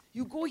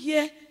you go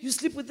here, you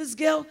sleep with this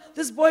girl,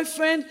 this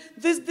boyfriend,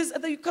 this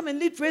other. You come and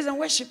lead praise and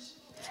worship.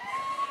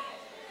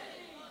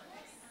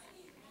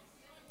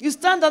 You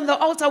stand on the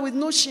altar with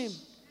no shame.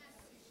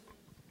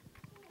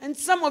 And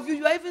some of you,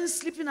 you are even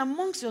sleeping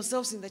amongst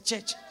yourselves in the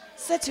church.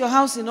 Set your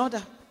house in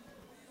order.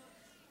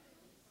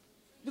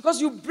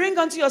 Because you bring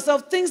unto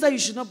yourself things that you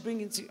should not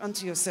bring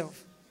unto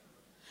yourself.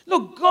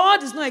 Look,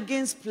 God is not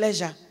against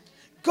pleasure.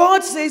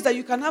 God says that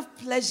you can have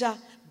pleasure,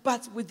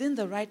 but within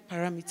the right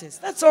parameters.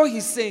 That's all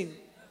He's saying.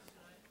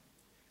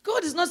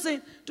 God is not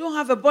saying, don't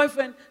have a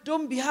boyfriend,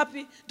 don't be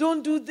happy,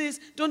 don't do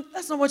this,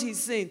 That's not what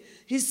He's saying.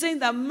 He's saying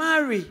that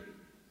marry,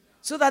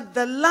 so that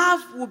the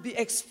love will be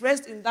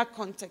expressed in that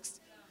context.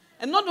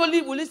 And not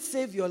only will it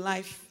save your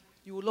life,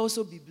 you will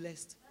also be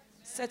blessed.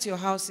 Set your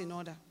house in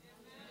order.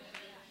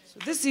 So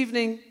this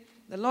evening,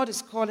 the Lord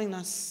is calling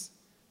us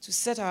to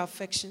set our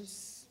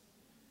affections,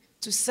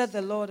 to set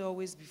the Lord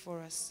always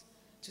before us,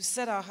 to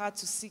set our heart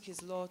to seek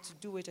His law, to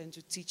do it and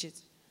to teach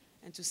it,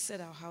 and to set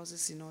our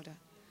houses in order.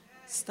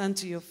 Stand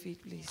to your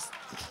feet, please.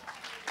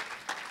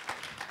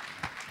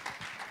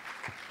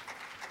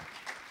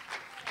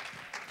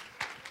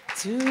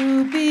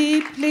 To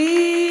be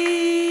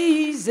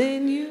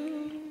pleasing you,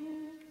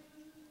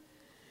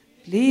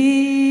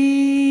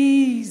 pleasing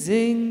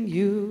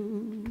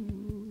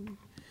you.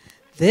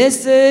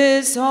 This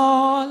is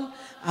all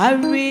I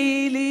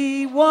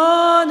really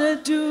want to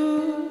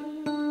do.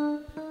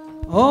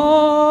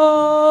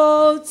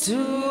 Oh,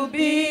 to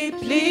be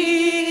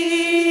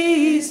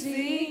pleasing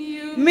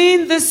you.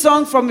 Mean this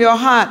song from your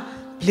heart.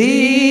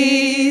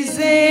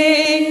 Pleasing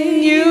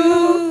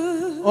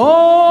you.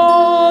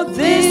 Oh,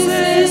 this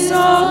is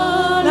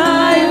all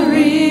I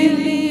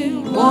really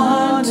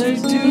want to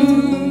do.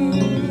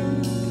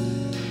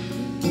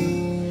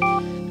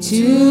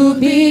 To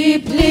be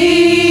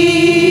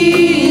pleasing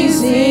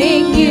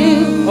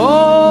you.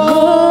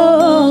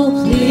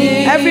 Oh,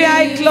 please. Every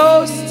eye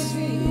closed.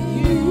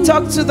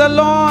 Talk to the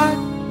Lord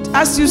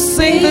as you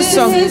sing this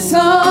song. This is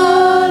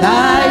all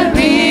I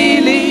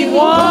really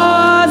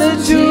want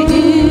to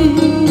do.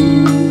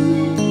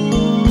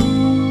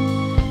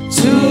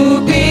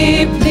 To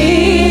be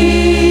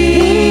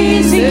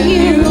pleasing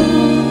you.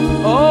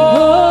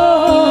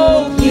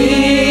 Oh,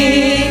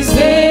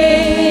 pleasing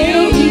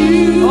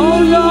you. Oh,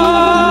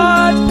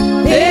 Lord,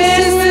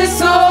 this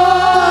is all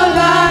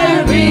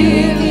I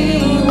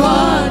really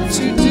want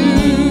to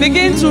do.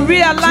 Begin to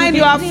realign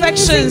your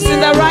affections in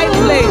the right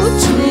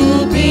place.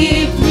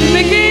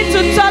 Begin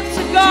to talk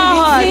to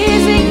God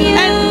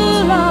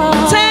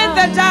and turn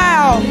the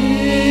dial.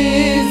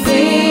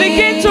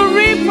 Begin to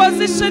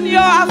reposition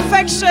your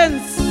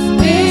affections in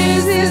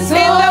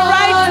the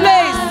right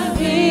place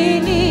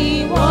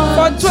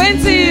for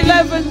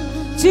 2011.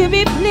 To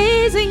be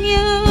pleasing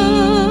you.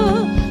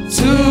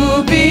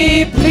 To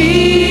be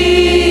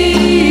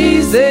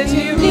pleasing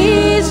you.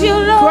 Please you,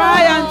 Lord.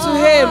 Cry unto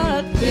Him.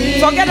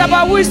 Forget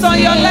about who is on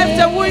your left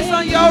and who is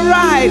on your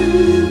right.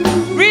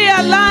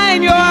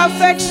 Realign your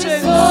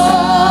affections.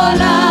 All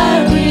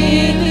I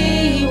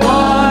really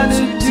want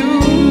to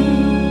do.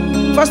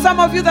 For some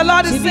of you, the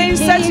Lord is saying,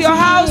 set your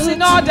house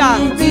in order.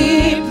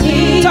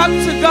 Talk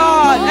to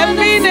God and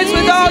mean it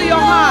with all your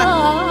heart.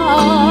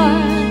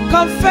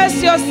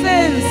 Confess your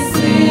sins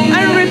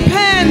and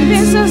repent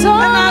and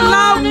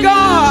allow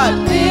God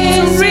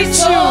to reach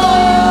you.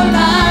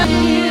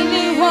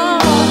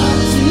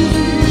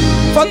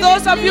 For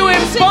those of you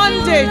in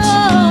bondage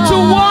to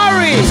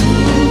worry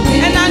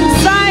and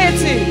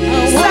anxiety,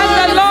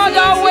 set the Lord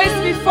always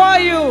before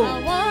you.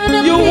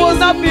 You will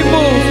not be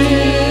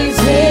moved.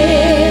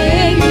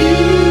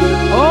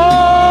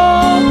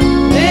 Oh,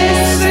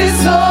 this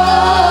is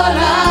all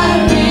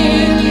I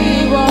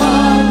really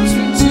want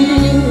to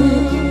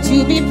do.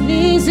 To be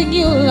pleasing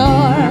you,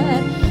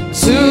 Lord.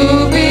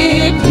 To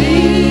be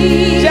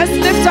pleased. Just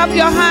lift up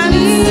your hands.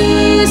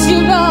 Please you,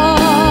 Lord.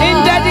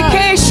 In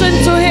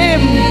dedication to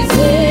Him.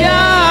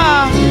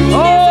 Yeah.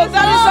 Oh,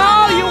 that is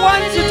all you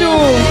want to do.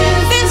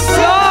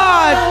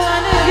 Lord,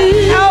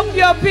 help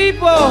your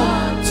people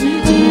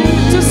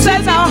to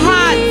set our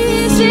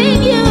hearts,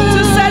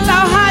 to set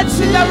our hearts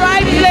in the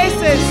right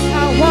places.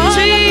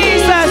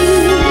 Jesus,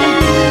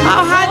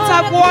 our hearts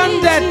have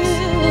wandered.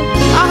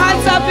 Our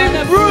hearts have been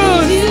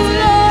bruised.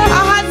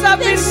 Our hearts have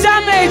been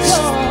damaged.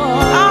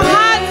 Our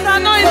hearts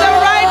are not in the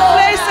right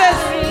places.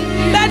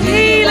 Let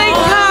healing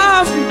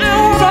come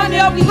from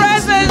your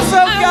presence,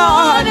 oh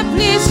God.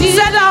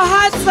 Set our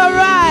hearts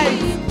aright.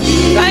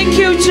 Thank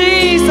you,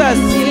 Jesus.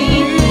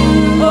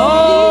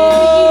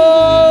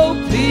 Oh,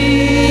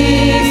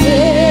 please.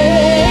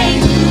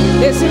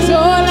 This is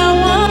all I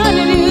want to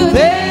do.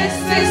 This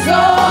is all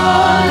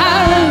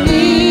I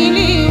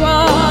really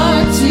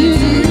want to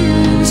do.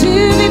 To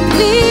be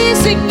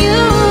pleasing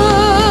you.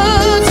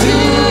 To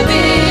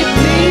be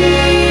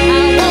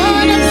pleasing. I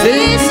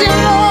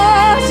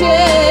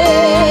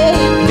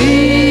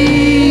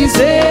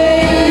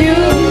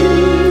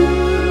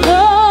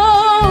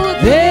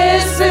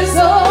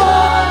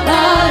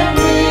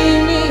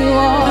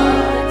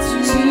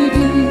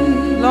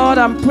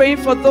I'm praying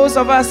for those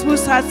of us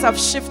whose hearts have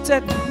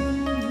shifted,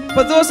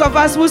 for those of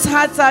us whose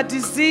hearts are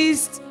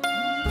diseased,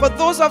 for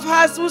those of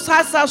us whose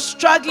hearts are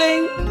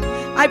struggling.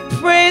 I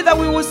pray that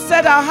we will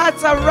set our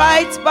hearts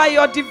aright by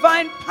your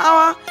divine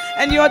power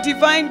and your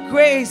divine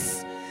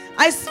grace.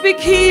 I speak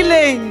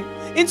healing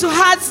into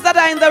hearts that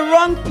are in the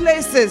wrong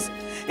places,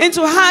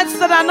 into hearts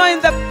that are not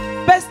in the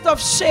best of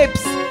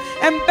shapes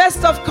and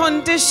best of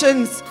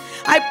conditions.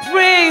 I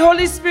pray,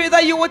 Holy Spirit,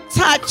 that you would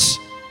touch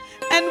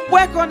and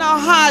work on our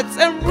hearts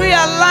and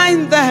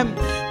realign them,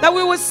 that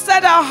we will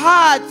set our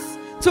hearts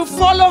to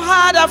follow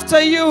hard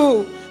after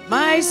you.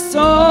 My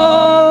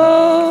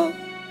soul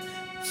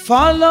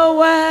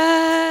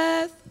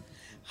followeth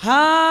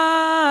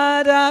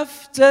hard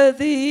after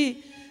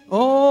thee.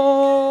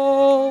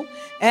 Oh,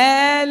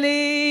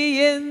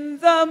 early in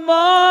the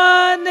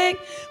morning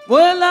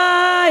will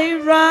I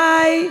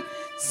rise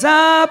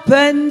up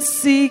and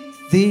seek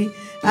thee,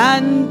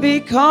 and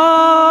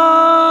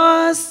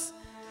because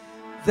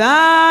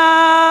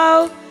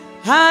thou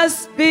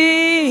hast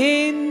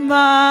been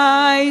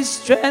my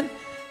strength,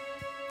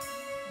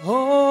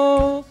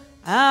 oh,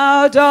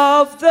 out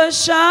of the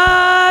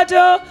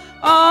shadow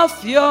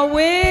of your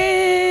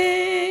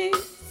wings,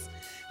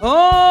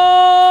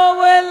 oh,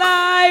 will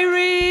I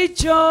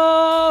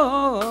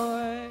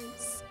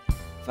rejoice.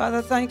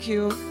 Father, thank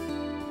you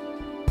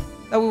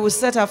that we will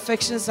set our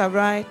affections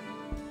aright,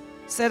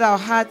 set our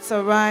hearts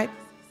aright.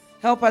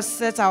 Help us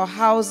set our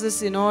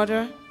houses in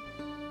order.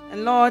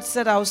 And Lord,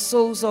 set our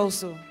souls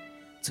also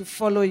to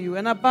follow you.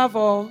 And above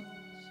all,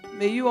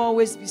 may you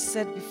always be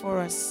set before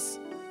us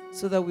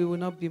so that we will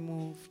not be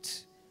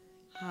moved.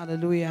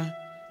 Hallelujah.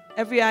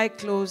 Every eye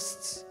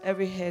closed,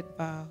 every head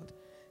bowed.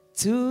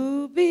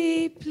 To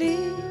be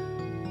pleasing.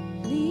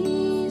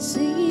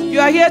 You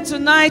are here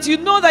tonight. You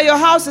know that your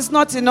house is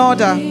not in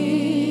order.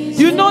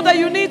 You know that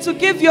you need to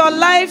give your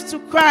life to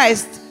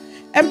Christ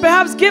and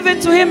perhaps give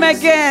it to Him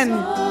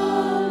again.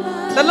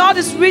 The Lord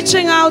is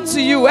reaching out to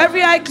you.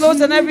 Every eye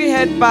closed and every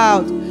head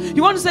bowed.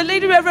 You want to say,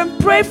 Lady Reverend,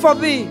 pray for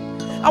me.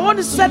 I want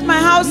to set my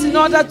house in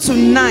order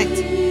tonight.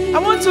 I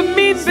want to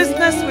mean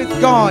business with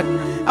God.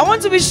 I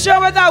want to be sure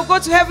whether I'll go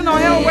to heaven or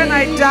hell when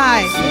I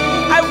die.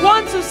 I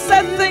want to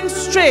set things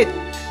straight.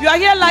 You are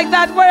here like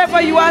that,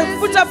 wherever you are,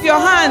 put up your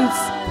hands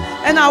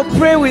and I'll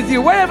pray with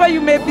you. Wherever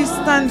you may be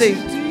standing.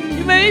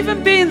 You may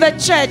even be in the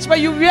church, but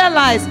you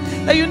realize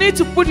that you need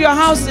to put your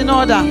house in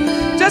order.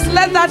 Just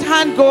let that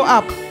hand go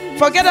up.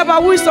 Forget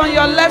about who is on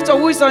your left or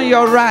who is on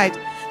your right.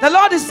 The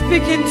Lord is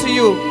speaking to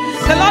you.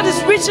 The Lord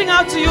is reaching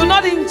out to you,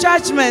 not in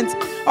judgment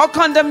or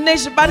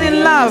condemnation, but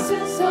in love.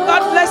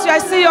 God bless you. I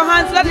see your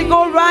hands. Let it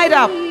go right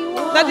up.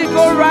 Let it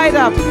go right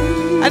up.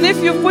 And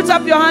if you put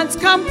up your hands,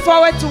 come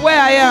forward to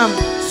where I am.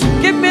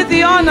 Give me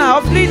the honor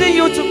of leading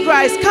you to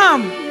Christ.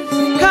 Come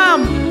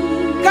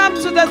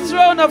to the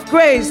throne of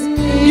grace.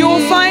 You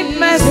will find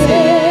mercy.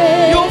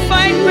 You will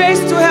find grace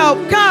to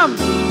help. Come.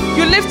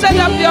 You lifted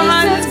up your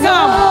hands.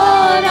 Come.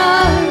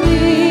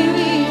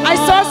 I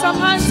saw some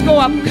hands go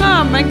up.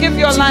 Come and give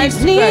your life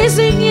to Christ.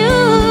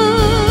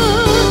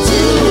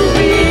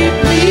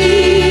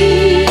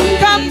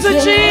 Come to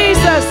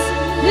Jesus.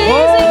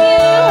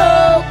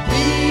 Oh,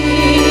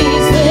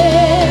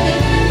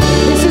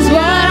 this is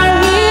what I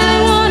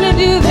really want to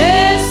do.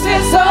 This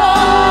is all I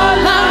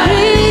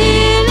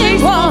really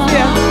want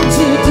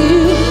to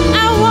do. I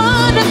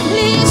want to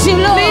please you,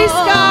 Lord. Please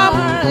come.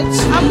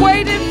 I'm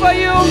waiting for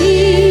you.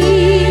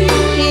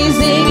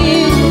 Pleasing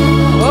you.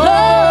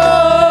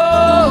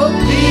 Oh,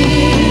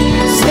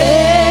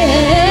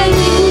 pleasing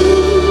you.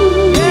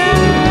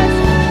 Yes.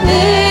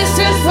 This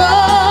is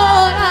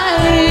all I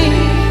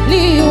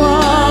really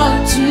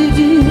want to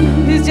do.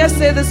 Please just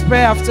say this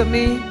prayer after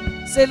me.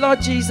 Say,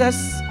 Lord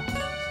Jesus,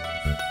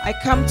 I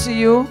come to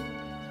you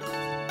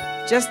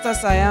just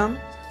as I am.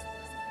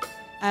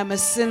 I am a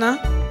sinner.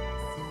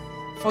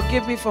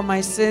 Forgive me for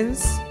my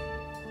sins.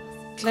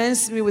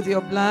 Cleanse me with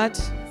your blood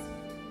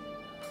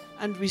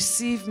and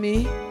receive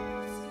me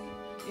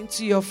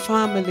into your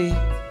family.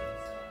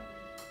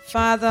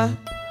 Father,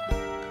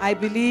 I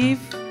believe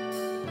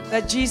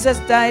that Jesus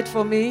died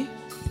for me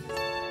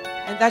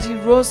and that He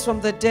rose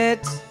from the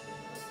dead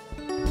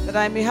that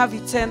I may have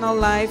eternal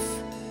life.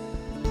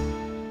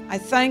 I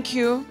thank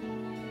you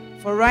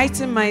for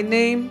writing my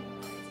name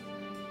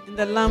in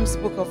the Lamb's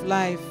Book of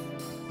Life.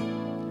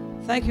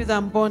 Thank you that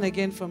I'm born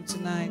again from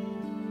tonight.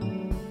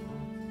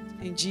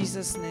 In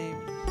Jesus' name,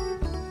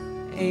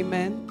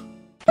 amen.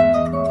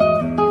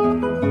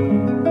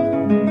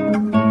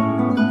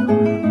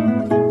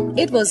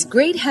 It was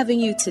great having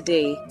you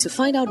today. To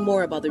find out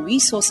more about the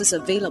resources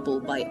available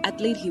by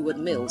Adelaide Heward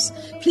Mills,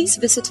 please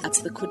visit at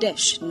the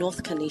Qodesh,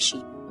 North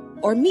Kaneshie,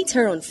 or meet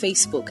her on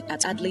Facebook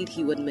at Adelaide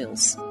Heward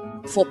Mills.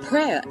 For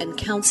prayer and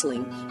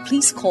counseling,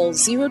 please call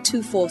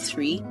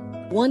 0243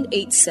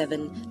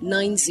 187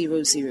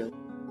 900.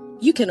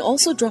 You can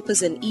also drop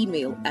us an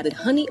email at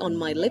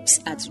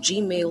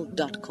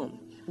honeyonmylips@gmail.com.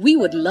 We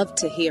would love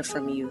to hear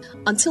from you.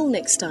 Until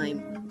next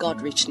time,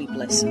 God richly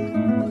bless you.